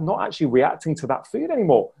say, hey, I'm not actually reacting to that food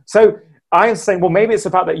anymore. So I am saying, well, maybe it's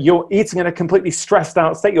about that you're eating in a completely stressed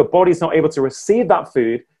out state. Your body's not able to receive that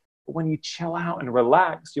food. But when you chill out and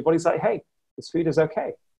relax, your body's like, hey, this food is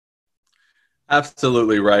okay.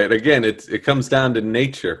 Absolutely right. Again, it comes down to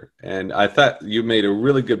nature, and I thought you made a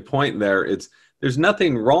really good point there. There's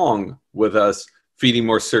nothing wrong with us feeding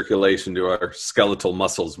more circulation to our skeletal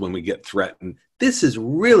muscles when we get threatened. This is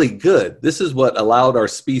really good. This is what allowed our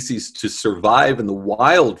species to survive in the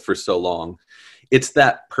wild for so long. It's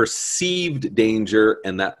that perceived danger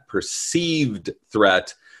and that perceived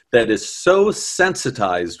threat that is so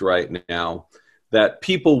sensitized right now that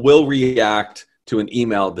people will react to an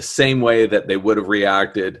email the same way that they would have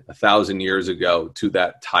reacted 1,000 years ago to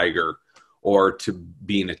that tiger or to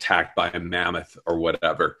being attacked by a mammoth or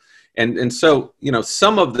whatever. And so, you know,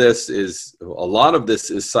 a lot of this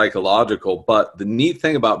is psychological, but the neat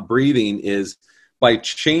thing about breathing is by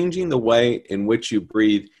changing the way in which you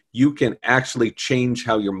breathe, you can actually change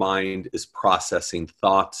how your mind is processing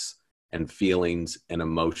thoughts and feelings and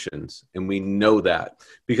emotions. And we know that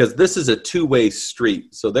because this is a two-way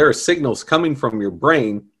street. So there are signals coming from your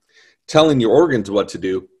brain telling your organs what to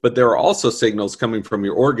do, but there are also signals coming from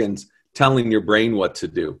your organs telling your brain what to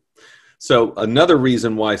do. So another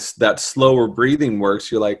reason why that slower breathing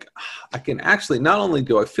works, you're like, I can actually, not only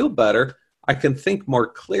do I feel better, I can think more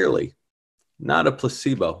clearly. Not a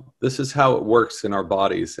placebo. This is how it works in our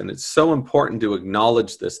bodies. And it's so important to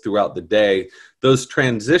acknowledge this throughout the day. Those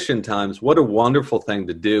transition times, what a wonderful thing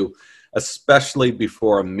to do, especially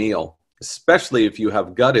before a meal, especially if you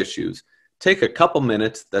have gut issues. Take a couple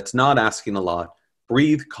minutes, that's not asking a lot,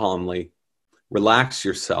 breathe calmly, relax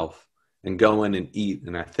yourself, and go in and eat.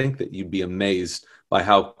 And I think that you'd be amazed by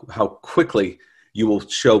how quickly you will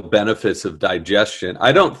show benefits of digestion.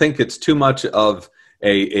 I don't think it's too much of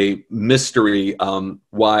a mystery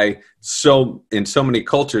why in so many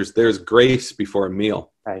cultures there's grace before a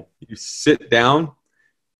meal. Right. You sit down,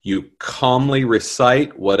 you calmly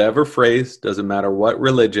recite whatever phrase, doesn't matter what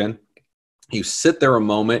religion. You sit there a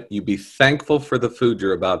moment, you be thankful for the food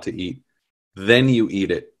you're about to eat, then you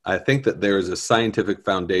eat it. I think that there is a scientific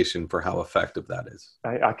foundation for how effective that is.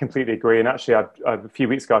 I completely agree. And actually, a few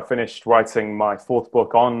weeks ago, I finished writing my fourth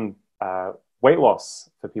book on weight loss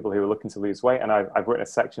for people who are looking to lose weight. And I've written a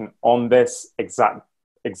section on this exact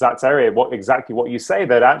area, exactly what you say,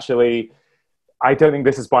 that actually, I don't think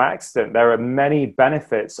this is by accident. There are many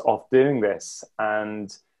benefits of doing this.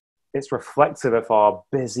 And it's reflective of our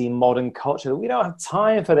busy modern culture. We don't have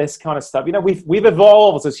time for this kind of stuff. You know, we've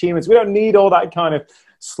evolved as humans. We don't need all that kind of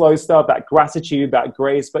slow stuff, that gratitude, that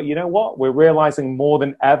grace. But you know what? We're realizing more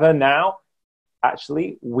than ever now,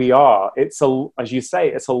 actually, we are. As you say,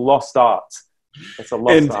 it's a lost art. It's a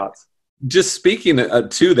lost art. Just speaking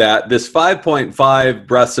to that, this 5.5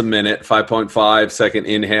 breaths a minute, 5.5 second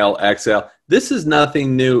inhale, exhale, this is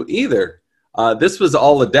nothing new either. This was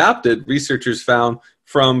all adapted, researchers found,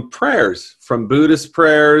 from prayers, from Buddhist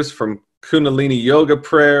prayers, from Kundalini yoga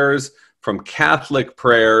prayers, from Catholic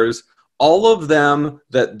prayers. All of them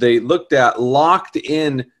that they looked at locked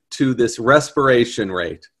in to this respiration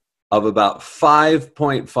rate of about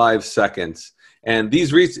 5.5 seconds. And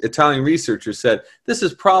these Italian researchers said, this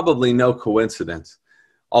is probably no coincidence.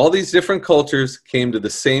 All these different cultures came to the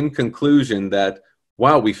same conclusion that,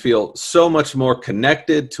 wow, we feel so much more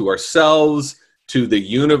connected to ourselves, to the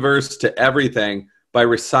universe, to everything by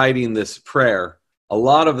reciting this prayer. A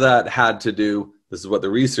lot of that had to do, this is what the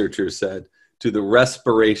researchers said, to the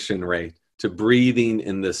respiration rate, to breathing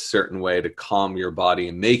in this certain way to calm your body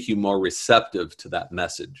and make you more receptive to that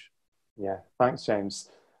message. Yeah, thanks, James.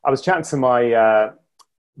 I was chatting to my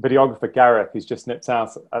videographer, Gareth, who's just nipped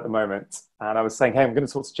out at the moment. And I was saying, hey, I'm going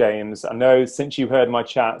to talk to James. I know since you heard my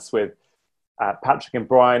chats with Patrick and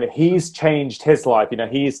Brian, he's changed his life. You know,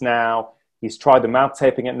 he's tried the mouth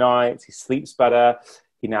taping at night. He sleeps better.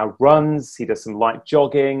 He now runs. He does some light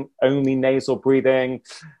jogging, only nasal breathing,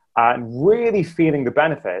 and really feeling the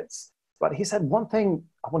benefits. But he said one thing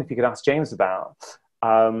I wonder if you could ask James about,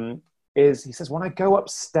 is he says, when I go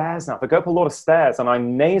upstairs now, if I go up a lot of stairs and I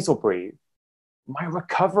nasal breathe, my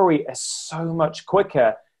recovery is so much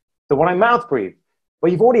quicker than when I mouth breathe.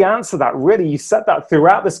 Well, you've already answered that, really. You said that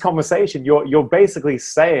throughout this conversation. You're basically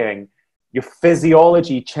saying your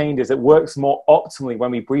physiology changes. It works more optimally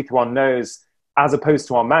when we breathe through our nose as opposed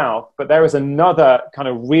to our mouth. But there is another kind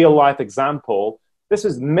of real life example. This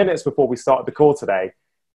was minutes before we started the call today.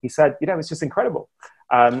 He said, you know, it's just incredible.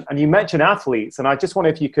 And you mentioned athletes, and I just wonder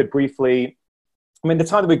if you could briefly, I mean, the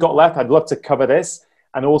time that we've got left, I'd love to cover this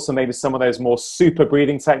and also maybe some of those more super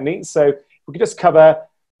breathing techniques. So if we could just cover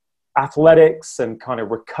athletics and kind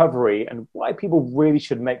of recovery and why people really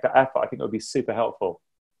should make that effort. I think it would be super helpful.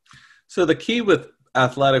 So the key with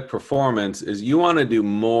athletic performance is you want to do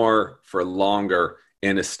more for longer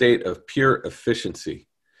in a state of pure efficiency.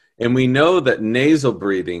 And we know that nasal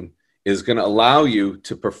breathing is going to allow you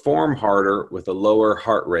to perform harder with a lower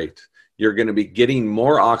heart rate. You're going to be getting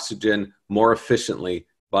more oxygen more efficiently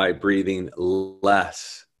by breathing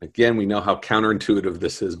less. Again, we know how counterintuitive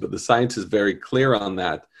this is, but the science is very clear on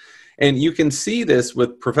that. And you can see this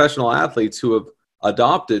with professional athletes who have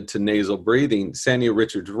adopted to nasal breathing. Sanya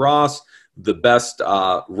Richards-Ross, the best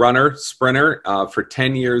runner, sprinter for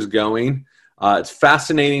 10 years going. It's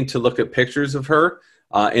fascinating to look at pictures of her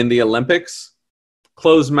in the Olympics.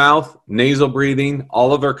 Closed mouth, nasal breathing,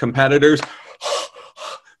 all of her competitors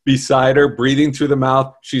beside her, breathing through the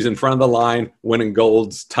mouth. She's in front of the line, winning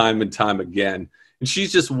golds time and time again. And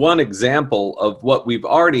she's just one example of what we've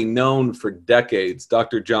already known for decades.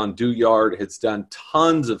 Dr. John Douillard has done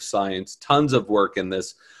tons of science, tons of work in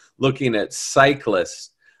this, looking at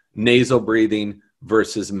cyclists, nasal breathing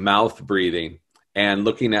versus mouth breathing, and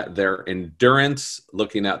looking at their endurance,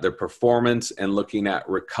 looking at their performance, and looking at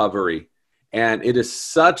recovery. And it is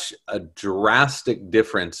such a drastic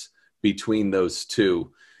difference between those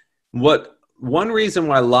two. One reason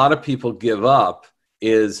why a lot of people give up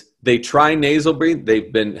is they try nasal breathing.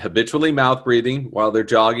 They've been habitually mouth breathing while they're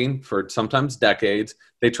jogging for sometimes decades.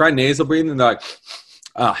 They try nasal breathing and they're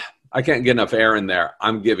like, I can't get enough air in there.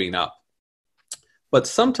 I'm giving up. But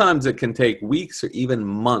sometimes it can take weeks or even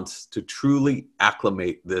months to truly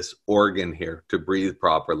acclimate this organ here to breathe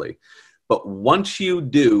properly. But once you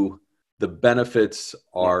do, the benefits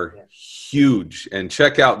are huge. And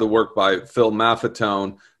check out the work by Phil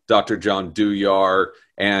Maffetone, Dr. John Douillard,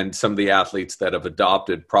 and some of the athletes that have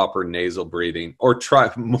adopted proper nasal breathing. Or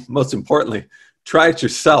most importantly, try it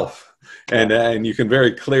yourself. And you can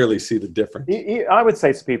very clearly see the difference. I would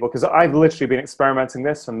say to people, because I've literally been experimenting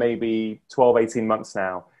this for maybe 12, 18 months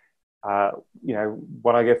now.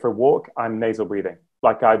 When I go for a walk, I'm nasal breathing.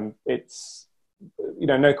 It's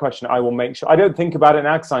no question, I will make sure. I don't think about it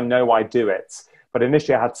now because I know I do it. But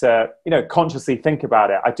initially I had to, consciously think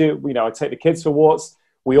about it. I do, I take the kids for walks.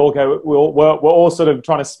 We're all sort of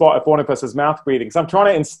trying to spot if one of us is mouth breathing. So I'm trying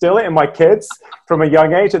to instill it in my kids from a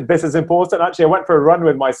young age that this is important. Actually, I went for a run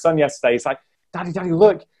with my son yesterday. He's like, Daddy,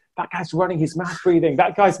 look, that guy's running, he's mouth breathing.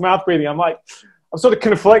 That guy's mouth breathing. I'm like, I'm sort of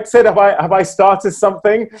conflicted. Have I started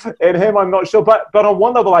something in him? I'm not sure. But on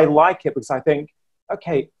one level, I like it because I think,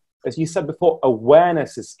 okay, as you said before,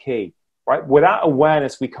 awareness is key, right? Without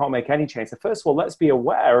awareness, we can't make any change. So first of all, let's be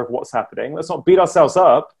aware of what's happening. Let's not beat ourselves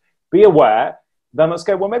up. Be aware. Then let's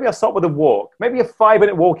go, well, maybe I'll start with a walk. Maybe a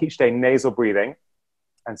 5-minute walk each day, nasal breathing,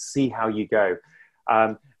 and see how you go.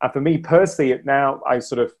 And for me personally, now I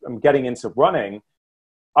sort of am getting into running.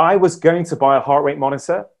 I was going to buy a heart rate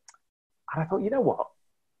monitor. And I thought, you know what?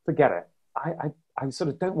 Forget it. I sort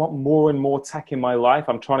of don't want more and more tech in my life.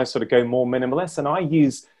 I'm trying to sort of go more minimalist. And I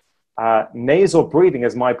use nasal breathing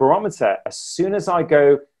as my barometer. As soon as I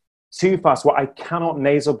go too fast, where I cannot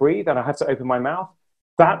nasal breathe and I have to open my mouth,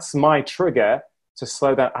 that's my trigger to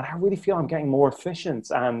slow down. And I really feel I'm getting more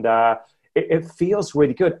efficient, and it feels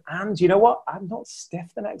really good. And you know what? I'm not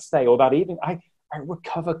stiff the next day or that evening. I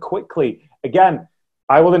recover quickly. Again,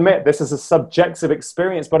 I will admit this is a subjective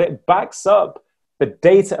experience, but it backs up the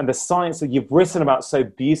data and the science that you've written about so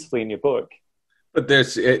beautifully in your book. But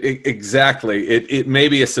exactly. It may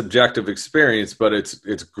be a subjective experience, but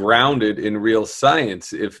it's grounded in real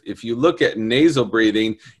science. If you look at nasal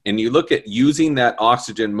breathing and you look at using that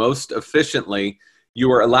oxygen most efficiently, you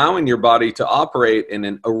are allowing your body to operate in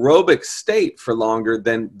an aerobic state for longer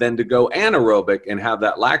than to go anaerobic and have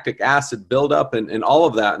that lactic acid build up and all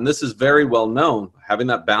of that. And this is very well known, having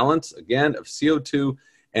that balance, again, of CO2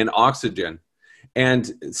 and oxygen.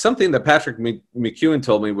 And something that Patrick McEwen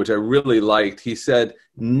told me, which I really liked, he said,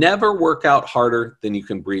 never work out harder than you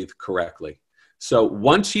can breathe correctly. So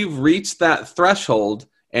once you've reached that threshold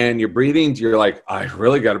and you're breathing, you're like, I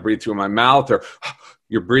really got to breathe through my mouth, or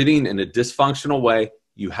you're breathing in a dysfunctional way,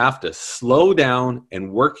 you have to slow down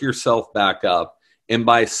and work yourself back up. And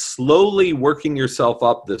by slowly working yourself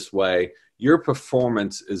up this way, your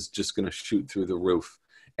performance is just going to shoot through the roof.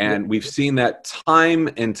 And we've seen that time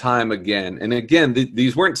and time again. And again,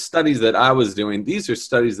 these weren't studies that I was doing. These are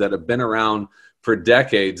studies that have been around for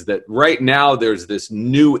decades, that right now there's this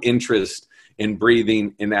new interest in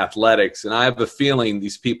breathing in athletics. And I have a feeling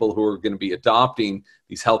these people who are going to be adopting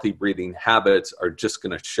these healthy breathing habits are just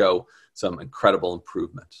going to show some incredible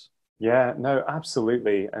improvements. Yeah, no,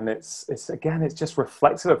 absolutely. And it's just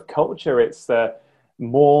reflective of culture. It's the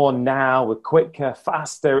more now, we're quicker,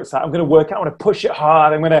 faster. It's like, I'm going to work out, I want to push it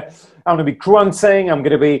hard. I'm going to be grunting. I'm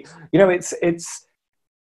going to be,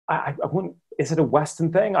 I wouldn't, is it a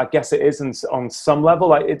Western thing? I guess it is on some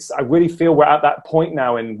level. I really feel we're at that point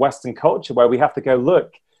now in Western culture where we have to go,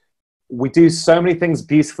 look, we do so many things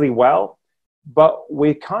beautifully well. but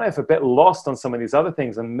we're kind of a bit lost on some of these other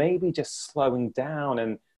things, and maybe just slowing down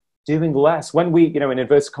and doing less. When we, in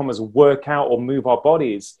inverted commas, work out or move our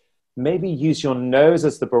bodies, maybe use your nose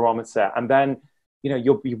as the barometer, and then,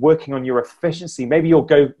 you'll be working on your efficiency. Maybe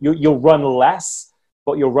you'll run less,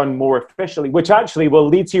 but you'll run more efficiently, which actually will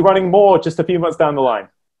lead to you running more just a few months down the line.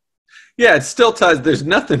 Yeah, it still ties. There's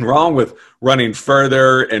nothing wrong with running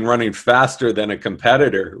further and running faster than a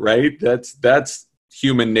competitor, right? That's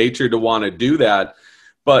human nature to want to do that.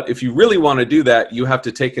 But if you really want to do that, you have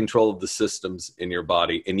to take control of the systems in your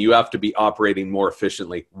body, and you have to be operating more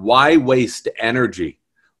efficiently. Why waste energy?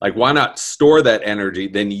 Like, why not store that energy,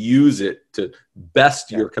 then use it to best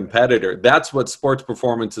your competitor? That's what sports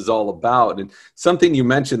performance is all about. And something you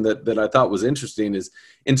mentioned that I thought was interesting is,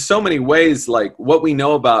 in so many ways, like what we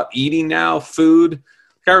know about eating now, food.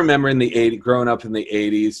 I remember in the 80s, growing up in the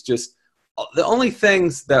 80s, just the only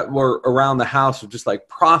things that were around the house were just like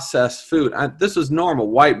processed food. This was normal: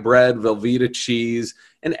 white bread, Velveeta cheese,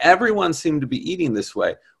 and everyone seemed to be eating this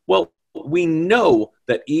way. Well, we know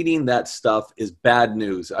that eating that stuff is bad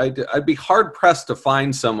news. I'd be hard pressed to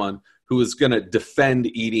find someone who is going to defend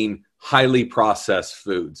eating highly processed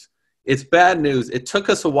foods. It's bad news. It took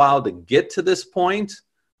us a while to get to this point,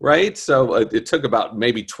 right? So it took about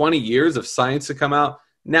maybe 20 years of science to come out.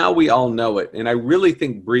 Now we all know it. And I really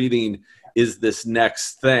think breathing is this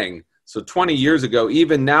next thing. So 20 years ago,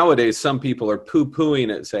 even nowadays, some people are poo-pooing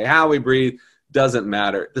it and say, how we breathe doesn't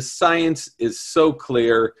matter. The science is so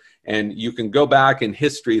clear. And you can go back in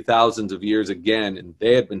history thousands of years again, and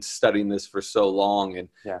they had been studying this for so long. And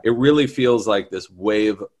it really feels like this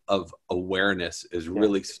wave of awareness is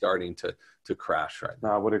really starting to crash right now.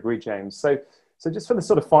 No, I would agree, James. So just for the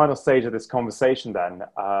sort of final stage of this conversation then,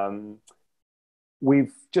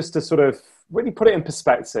 we've just to sort of really put it in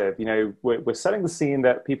perspective, we're setting the scene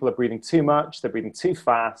that people are breathing too much, they're breathing too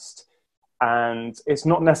fast. And it's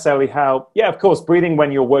not necessarily how, of course, breathing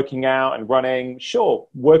when you're working out and running, sure,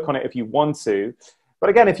 work on it if you want to. But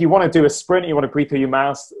again, if you want to do a sprint, you want to breathe through your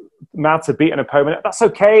mouth to beat an opponent, that's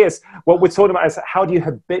okay. It's, what we're talking about is how do you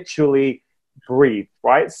habitually breathe,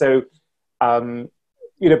 right? So,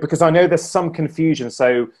 because I know there's some confusion.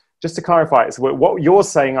 So just to clarify, so what you're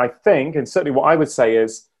saying, I think, and certainly what I would say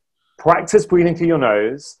is practice breathing through your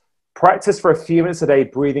nose. Practice for a few minutes a day,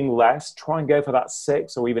 breathing less. Try and go for that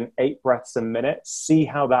 6 or even 8 breaths a minute. See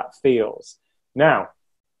how that feels. Now,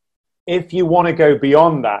 if you want to go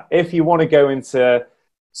beyond that, if you want to go into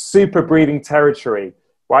super breathing territory,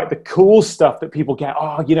 right? The cool stuff that people get,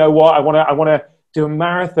 oh, you know what? I want to do a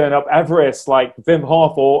marathon up Everest like Wim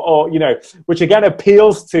Hof or which again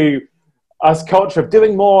appeals to us culture of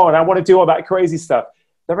doing more, and I want to do all that crazy stuff.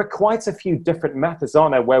 There are quite a few different methods,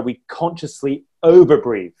 aren't there, where we consciously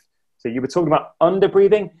overbreathe. So you were talking about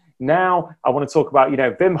under-breathing. Now I want to talk about,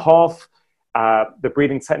 Wim Hof, the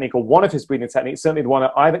breathing technique, or one of his breathing techniques, certainly the one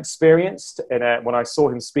that I've experienced when I saw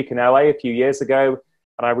him speak in LA a few years ago.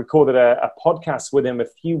 And I recorded a podcast with him a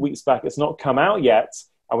few weeks back. It's not come out yet.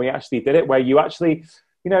 And we actually did it where you actually,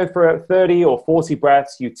 for 30 or 40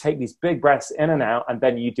 breaths, you take these big breaths in and out, and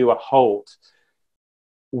then you do a hold.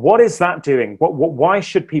 What is that doing? Why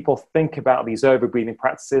should people think about these over-breathing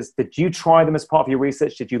practices? Did you try them as part of your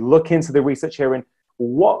research? Did you look into the research here? And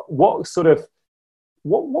what would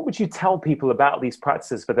you tell people about these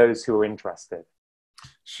practices for those who are interested?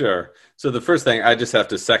 Sure. So the first thing, I just have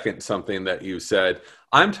to second something that you said.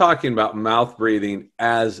 I'm talking about mouth breathing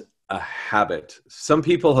as a habit. Some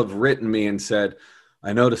people have written me and said,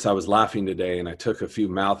 I noticed I was laughing today and I took a few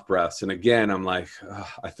mouth breaths. And again, I'm like,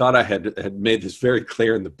 I thought I had made this very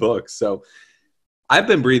clear in the book. So I've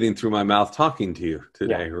been breathing through my mouth talking to you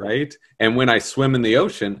today, right? And when I swim in the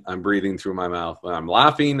ocean, I'm breathing through my mouth. When I'm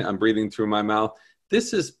laughing, I'm breathing through my mouth.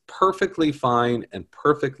 This is perfectly fine and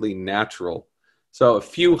perfectly natural. So a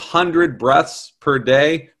few hundred breaths per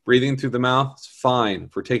day, breathing through the mouth, is fine.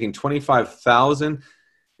 If we're taking 25,000,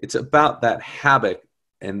 it's about that habit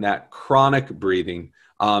and that chronic breathing.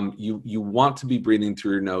 You want to be breathing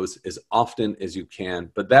through your nose as often as you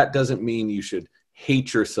can, but that doesn't mean you should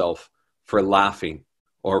hate yourself for laughing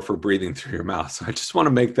or for breathing through your mouth. So I just want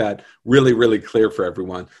to make that really, really clear for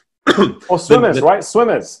everyone. Or swimmers, right?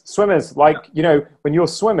 Swimmers, like, when you're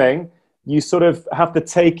swimming, you sort of have to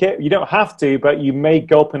take it. You don't have to, but you may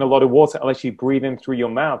gulp in a lot of water unless you breathe in through your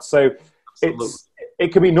mouth. So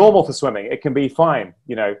it can be normal for swimming. It can be fine,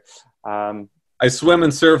 I swim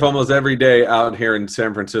and surf almost every day out here in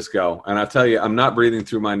San Francisco. And I'll tell you, I'm not breathing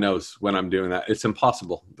through my nose when I'm doing that. It's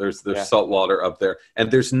impossible. There's salt water up there. And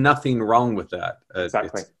there's nothing wrong with that.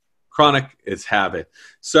 Exactly. It's chronic, it's habit.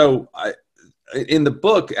 So in the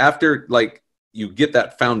book, after you get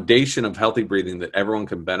that foundation of healthy breathing that everyone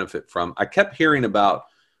can benefit from. I kept hearing about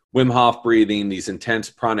Wim Hof breathing, these intense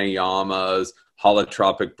pranayamas,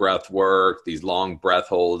 holotropic breath work, these long breath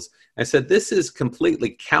holds. I said, this is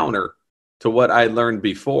completely counter to what I learned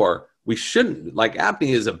before. We shouldn't, like,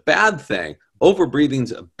 apnea is a bad thing. Overbreathing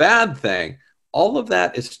is a bad thing. All of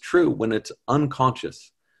that is true when it's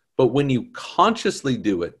unconscious. But when you consciously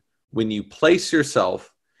do it, when you place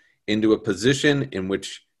yourself into a position in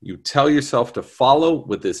which you tell yourself to follow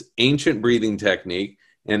with this ancient breathing technique,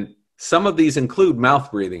 and some of these include mouth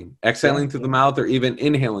breathing, exhaling through the mouth or even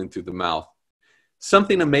inhaling through the mouth,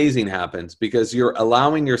 something amazing happens because you're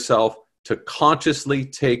allowing yourself to consciously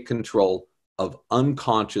take control of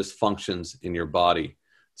unconscious functions in your body.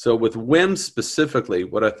 So with Wim specifically,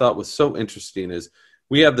 what I thought was so interesting is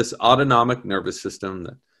we have this autonomic nervous system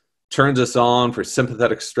that turns us on for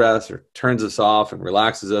sympathetic stress or turns us off and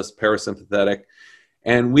relaxes us, parasympathetic.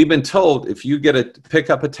 And we've been told if you pick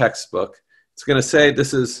up a textbook, it's going to say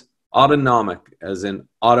this is autonomic, as in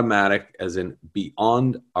automatic, as in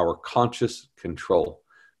beyond our conscious control.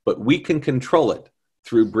 But we can control it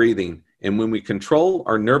through breathing. And when we control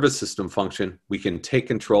our nervous system function, we can take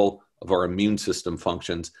control of our immune system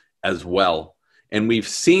functions as well. And we've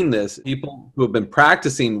seen this, people who have been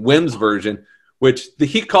practicing Wim's version, which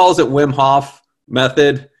he calls it Wim Hof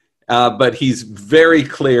method, but he's very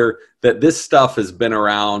clear that this stuff has been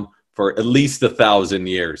around for at least 1,000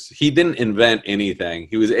 years. He didn't invent anything.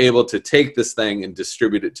 He was able to take this thing and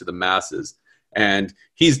distribute it to the masses. And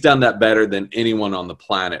he's done that better than anyone on the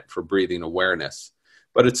planet for breathing awareness.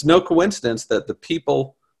 But it's no coincidence that the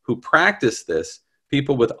people who practice this,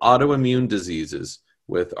 people with autoimmune diseases,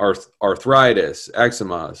 with arthritis,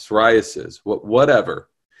 eczema, psoriasis, whatever,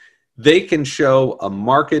 they can show a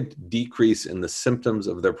marked decrease in the symptoms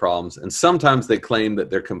of their problems. And sometimes they claim that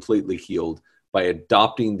they're completely healed by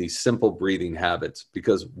adopting these simple breathing habits,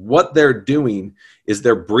 because what they're doing is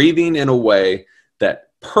they're breathing in a way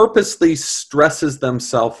that purposely stresses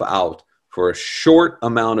themselves out for a short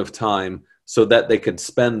amount of time so that they could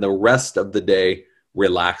spend the rest of the day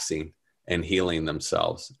relaxing and healing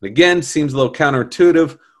themselves. Again, seems a little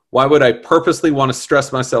counterintuitive. Why would I purposely want to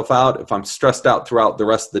stress myself out if I'm stressed out throughout the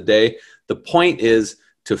rest of the day? The point is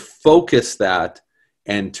to focus that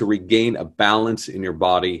and to regain a balance in your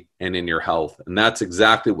body and in your health. And that's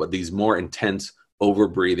exactly what these more intense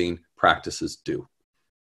over-breathing practices do.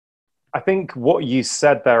 I think what you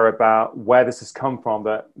said there about where this has come from,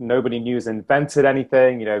 that nobody knew has invented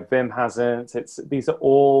anything, Wim hasn't. These are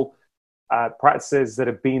all practices that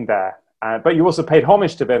have been there. But you also paid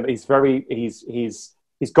homage to Wim.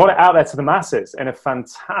 He's got it out there to the masses in a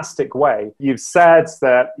fantastic way. You've said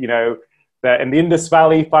that, that in the Indus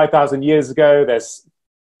Valley 5,000 years ago,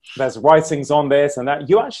 there's writings on this and that.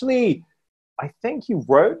 You actually, I think you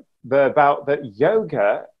wrote about that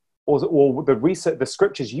yoga, or the research, the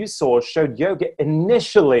scriptures you saw showed yoga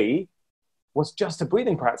initially was just a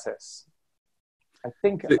breathing practice. I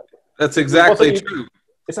think that's exactly true.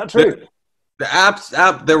 Is that true?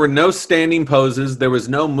 There were no standing poses. There was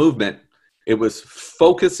no movement. It was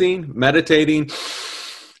focusing, meditating,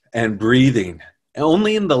 and breathing.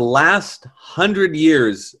 Only in the last 100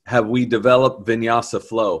 years have we developed vinyasa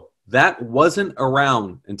flow. That wasn't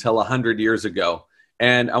around until 100 years ago.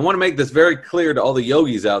 And I want to make this very clear to all the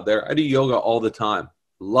yogis out there. I do yoga all the time.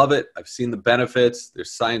 Love it. I've seen the benefits.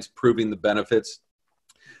 There's science proving the benefits.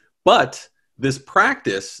 But this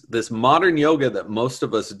practice, this modern yoga that most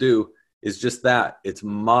of us do, is just that. It's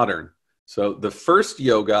modern. So the first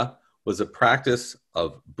yoga was a practice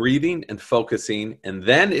of breathing and focusing, and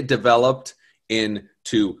then it developed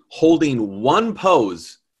into holding one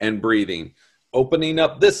pose and breathing, opening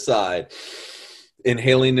up this side,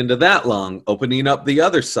 inhaling into that lung, opening up the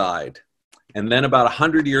other side. And then about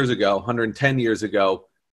 100 years ago, 110 years ago,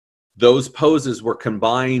 those poses were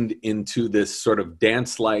combined into this sort of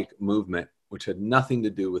dance-like movement, which had nothing to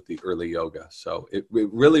do with the early yoga. So it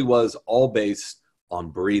really was all based on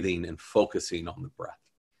breathing and focusing on the breath.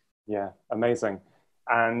 Yeah, amazing.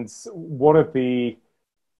 And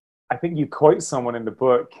I think you quote someone in the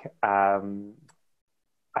book, I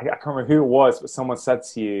can't remember who it was, but someone said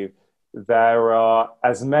to you, there are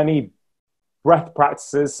as many breath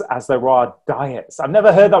practices as there are diets. I've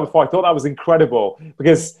never heard that before. I thought that was incredible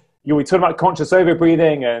because we talked about conscious over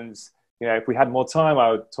breathing, and if we had more time,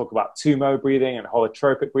 I would talk about two-mode breathing and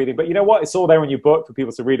holotropic breathing. But you know what? It's all there in your book for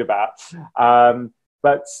people to read about.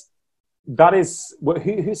 But that is,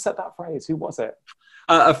 who said that phrase? Who was it?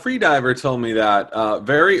 A freediver told me that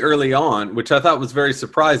very early on, which I thought was very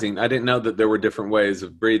surprising. I didn't know that there were different ways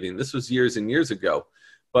of breathing. This was years and years ago.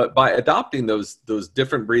 But by adopting those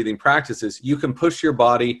different breathing practices, you can push your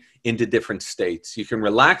body into different states. You can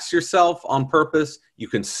relax yourself on purpose. You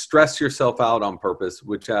can stress yourself out on purpose,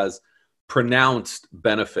 which has pronounced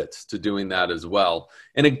benefits to doing that as well.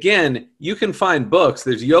 And again, you can find books.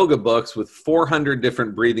 There's yoga books with 400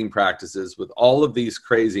 different breathing practices with all of these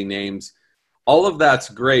crazy names. All of that's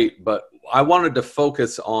great, but I wanted to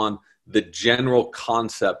focus on the general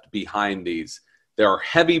concept behind these. There are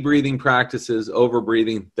heavy breathing practices, over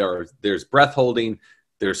breathing. There's breath holding,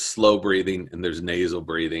 there's slow breathing, and there's nasal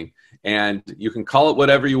breathing. And you can call it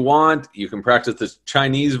whatever you want. You can practice the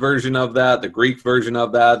Chinese version of that, the Greek version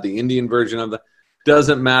of that, the Indian version of that.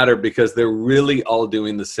 Doesn't matter, because they're really all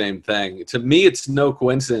doing the same thing. To me, it's no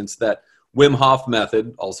coincidence that Wim Hof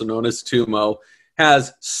method, also known as Tumo,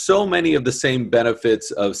 has so many of the same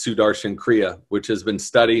benefits of Sudarshan Kriya, which has been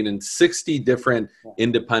studied in 60 different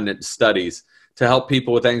independent studies to help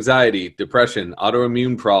people with anxiety, depression,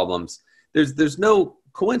 autoimmune problems. There's no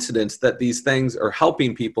coincidence that these things are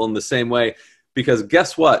helping people in the same way, because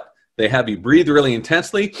guess what? They have you breathe really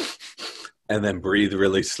intensely and then breathe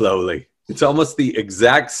really slowly. It's almost the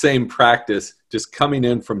exact same practice, just coming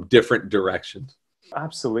in from different directions.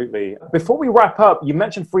 Absolutely. Before we wrap up, you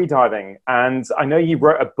mentioned freediving, and I know you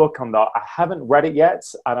wrote a book on that. I haven't read it yet,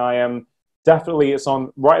 and I am definitely, it's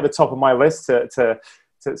on right at the top of my list to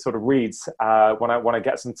sort of read when I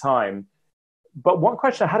get some time. But one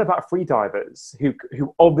question I had about freedivers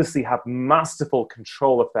who obviously have masterful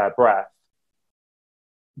control of their breath.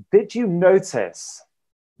 Did you notice,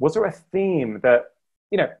 was there a theme that,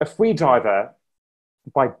 you know, a freediver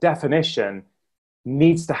by definition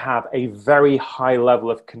needs to have a very high level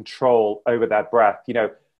of control over their breath, you know,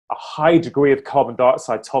 a high degree of carbon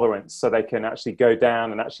dioxide tolerance, so they can actually go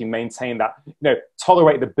down and actually maintain that, you know,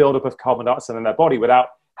 tolerate the buildup of carbon dioxide in their body without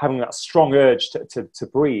having that strong urge to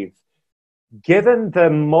breathe. Given the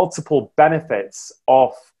multiple benefits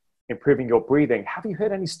of improving your breathing, have you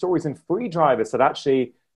heard any stories in free drivers that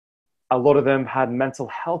actually a lot of them had mental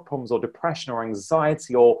health problems or depression or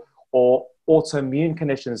anxiety or autoimmune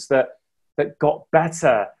conditions that got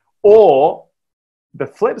better? Or the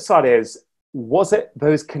flip side is, was it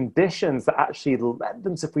those conditions that actually led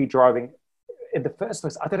them to free driving in the first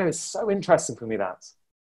place? I don't know. It's so interesting for me, that.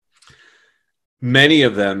 Many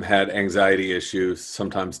of them had anxiety issues,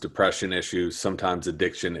 sometimes depression issues, sometimes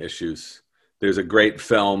addiction issues. There's a great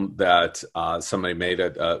film that somebody made,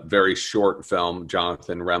 a very short film,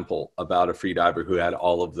 Jonathan Rempel, about a freediver who had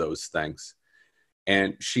all of those things.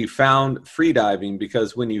 And she found freediving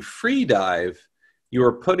because when you freedive, you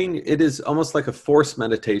are putting, it is almost like a forced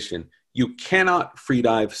meditation. You cannot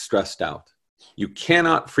freedive stressed out. You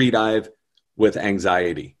cannot freedive with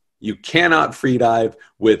anxiety. You cannot freedive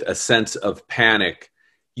with a sense of panic.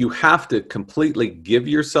 You have to completely give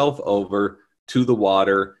yourself over to the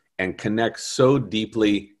water and connect so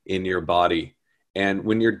deeply in your body. And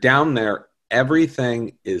when you're down there,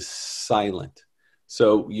 everything is silent.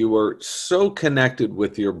 So you are so connected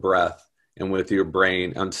with your breath and with your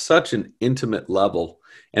brain on such an intimate level.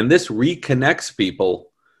 And this reconnects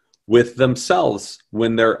people with themselves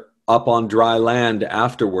when they're up on dry land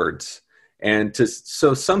afterwards. And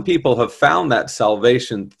so some people have found that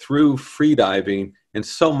salvation through freediving, and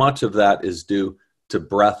so much of that is due to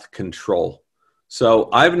breath control. So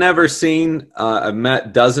I've never seen, I've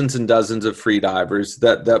met dozens and dozens of freedivers.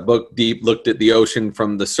 That book, Deep, looked at the ocean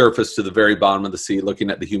from the surface to the very bottom of the sea, looking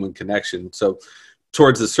at the human connection. So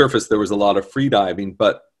towards the surface, there was a lot of freediving,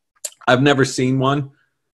 but I've never seen one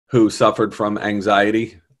who suffered from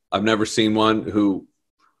anxiety. I've never seen one who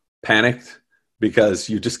panicked, because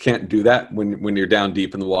you just can't do that when you're down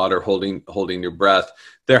deep in the water holding your breath.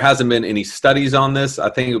 There hasn't been any studies on this. I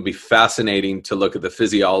think it would be fascinating to look at the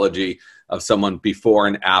physiology of someone before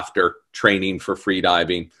and after training for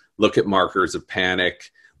freediving, look at markers of panic,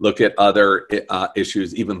 look at other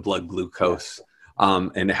issues, even blood glucose,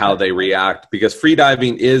 and how they react. Because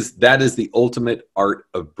freediving is the ultimate art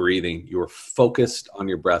of breathing. You are focused on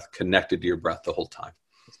your breath, connected to your breath the whole time.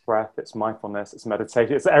 Breath, it's mindfulness, it's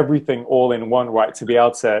meditation, it's everything all in one, right? To be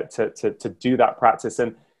able to do that practice.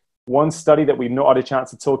 And one study that we've not had a chance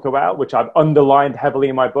to talk about, which I've underlined heavily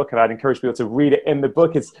in my book, and I'd encourage people to read it in the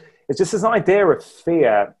book, is it's just this idea of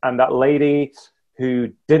fear. And that lady who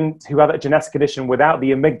had that genetic condition without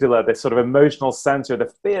the amygdala, this sort of emotional center,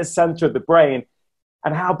 the fear center of the brain,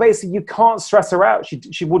 and how basically you can't stress her out.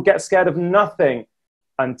 She would get scared of nothing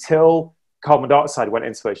until carbon dioxide went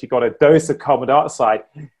into her. She got a dose of carbon dioxide,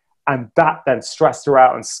 and that then stressed her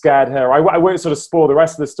out and scared her. I won't sort of spoil the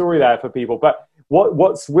rest of the story there for people, but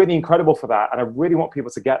what's really incredible for that, and I really want people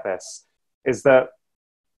to get this, is that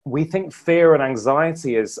we think fear and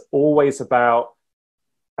anxiety is always about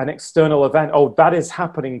an external event. Oh, that is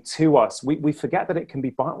happening to us. We forget that it can be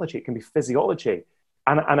biology, it can be physiology.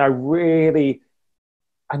 And I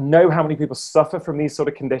know how many people suffer from these sort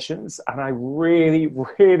of conditions. And I really,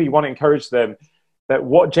 really want to encourage them that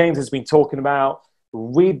what James has been talking about,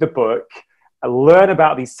 read the book, learn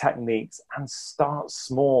about these techniques, and start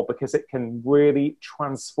small, because it can really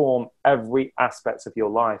transform every aspect of your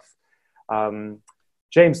life.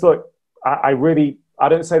 James, look, I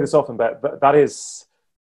don't say this often, but that is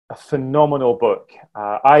a phenomenal book.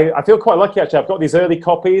 I feel quite lucky, actually. I've got these early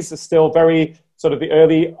copies. They're still very sort of the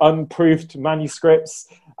early unproofed manuscripts.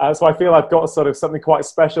 So I feel I've got sort of something quite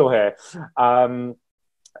special here.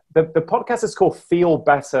 The podcast is called Feel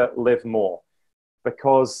Better, Live More,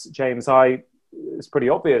 because, James, it's pretty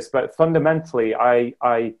obvious, but fundamentally,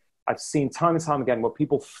 I've seen time and time again where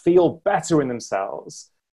people feel better in themselves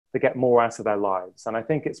to get more out of their lives. And I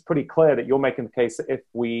think it's pretty clear that you're making the case that if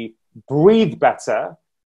we breathe better,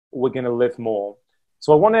 we're going to live more.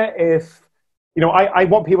 So I wonder if, I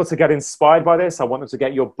want people to get inspired by this. I want them to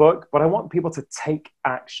get your book, but I want people to take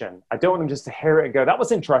action. I don't want them just to hear it and go, that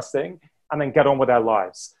was interesting, and then get on with their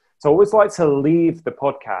lives. So I always like to leave the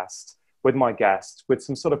podcast with my guests with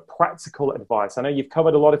some sort of practical advice. I know you've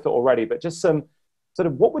covered a lot of it already, but just some sort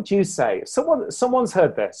of, what would you say? If someone's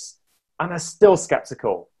heard this and they're still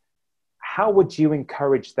skeptical, how would you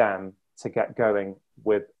encourage them to get going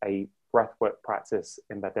with a breathwork practice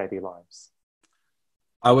in their daily lives?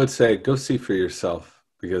 I would say go see for yourself,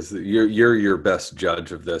 because you're your best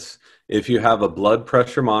judge of this. If you have a blood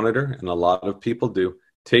pressure monitor, and a lot of people do,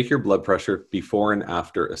 take your blood pressure before and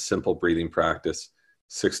after a simple breathing practice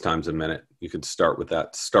 6 times a minute. You could start with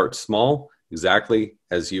that. Start small, exactly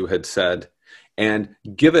as you had said, and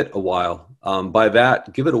give it a while. By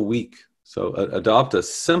that, give it a week. So adopt a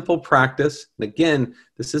simple practice. And again,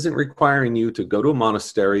 this isn't requiring you to go to a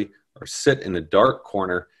monastery or sit in a dark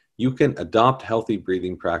corner. You can adopt healthy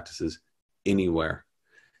breathing practices anywhere.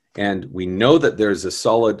 And we know that there's a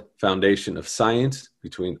solid foundation of science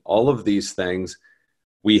between all of these things.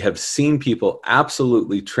 We have seen people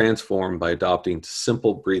absolutely transform by adopting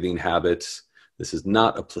simple breathing habits. This is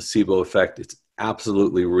not a placebo effect. It's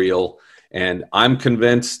absolutely real. And I'm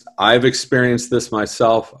convinced, I've experienced this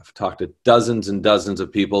myself. I've talked to dozens and dozens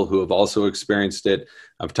of people who have also experienced it.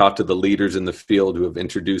 I've talked to the leaders in the field who have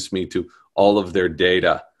introduced me to all of their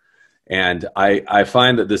data. And I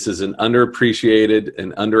find that this is an underappreciated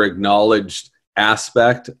and underacknowledged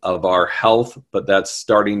aspect of our health, but that's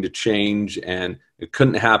starting to change, and it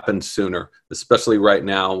couldn't happen sooner, especially right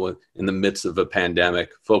now in the midst of a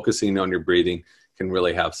pandemic. Focusing on your breathing can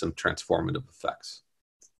really have some transformative effects.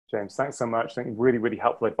 James, thanks so much. I think really, really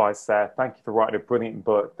helpful advice there. Thank you for writing a brilliant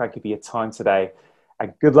book. Thank you for your time today,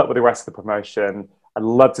 and good luck with the rest of the promotion. I'd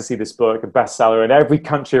love to see this book a bestseller in every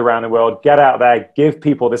country around the world. Get out there, give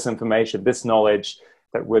people this information, this knowledge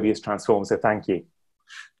that really is transformed. So thank you.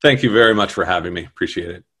 Thank you very much for having me. Appreciate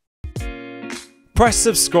it. Press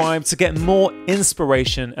subscribe to get more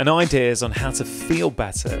inspiration and ideas on how to feel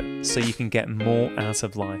better so you can get more out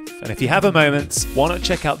of life. And if you have a moment, why not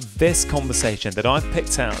check out this conversation that I've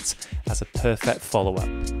picked out as a perfect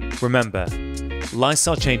follow-up. Remember,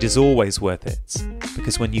 lifestyle change is always worth it,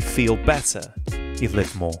 because when you feel better, you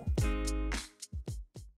live more.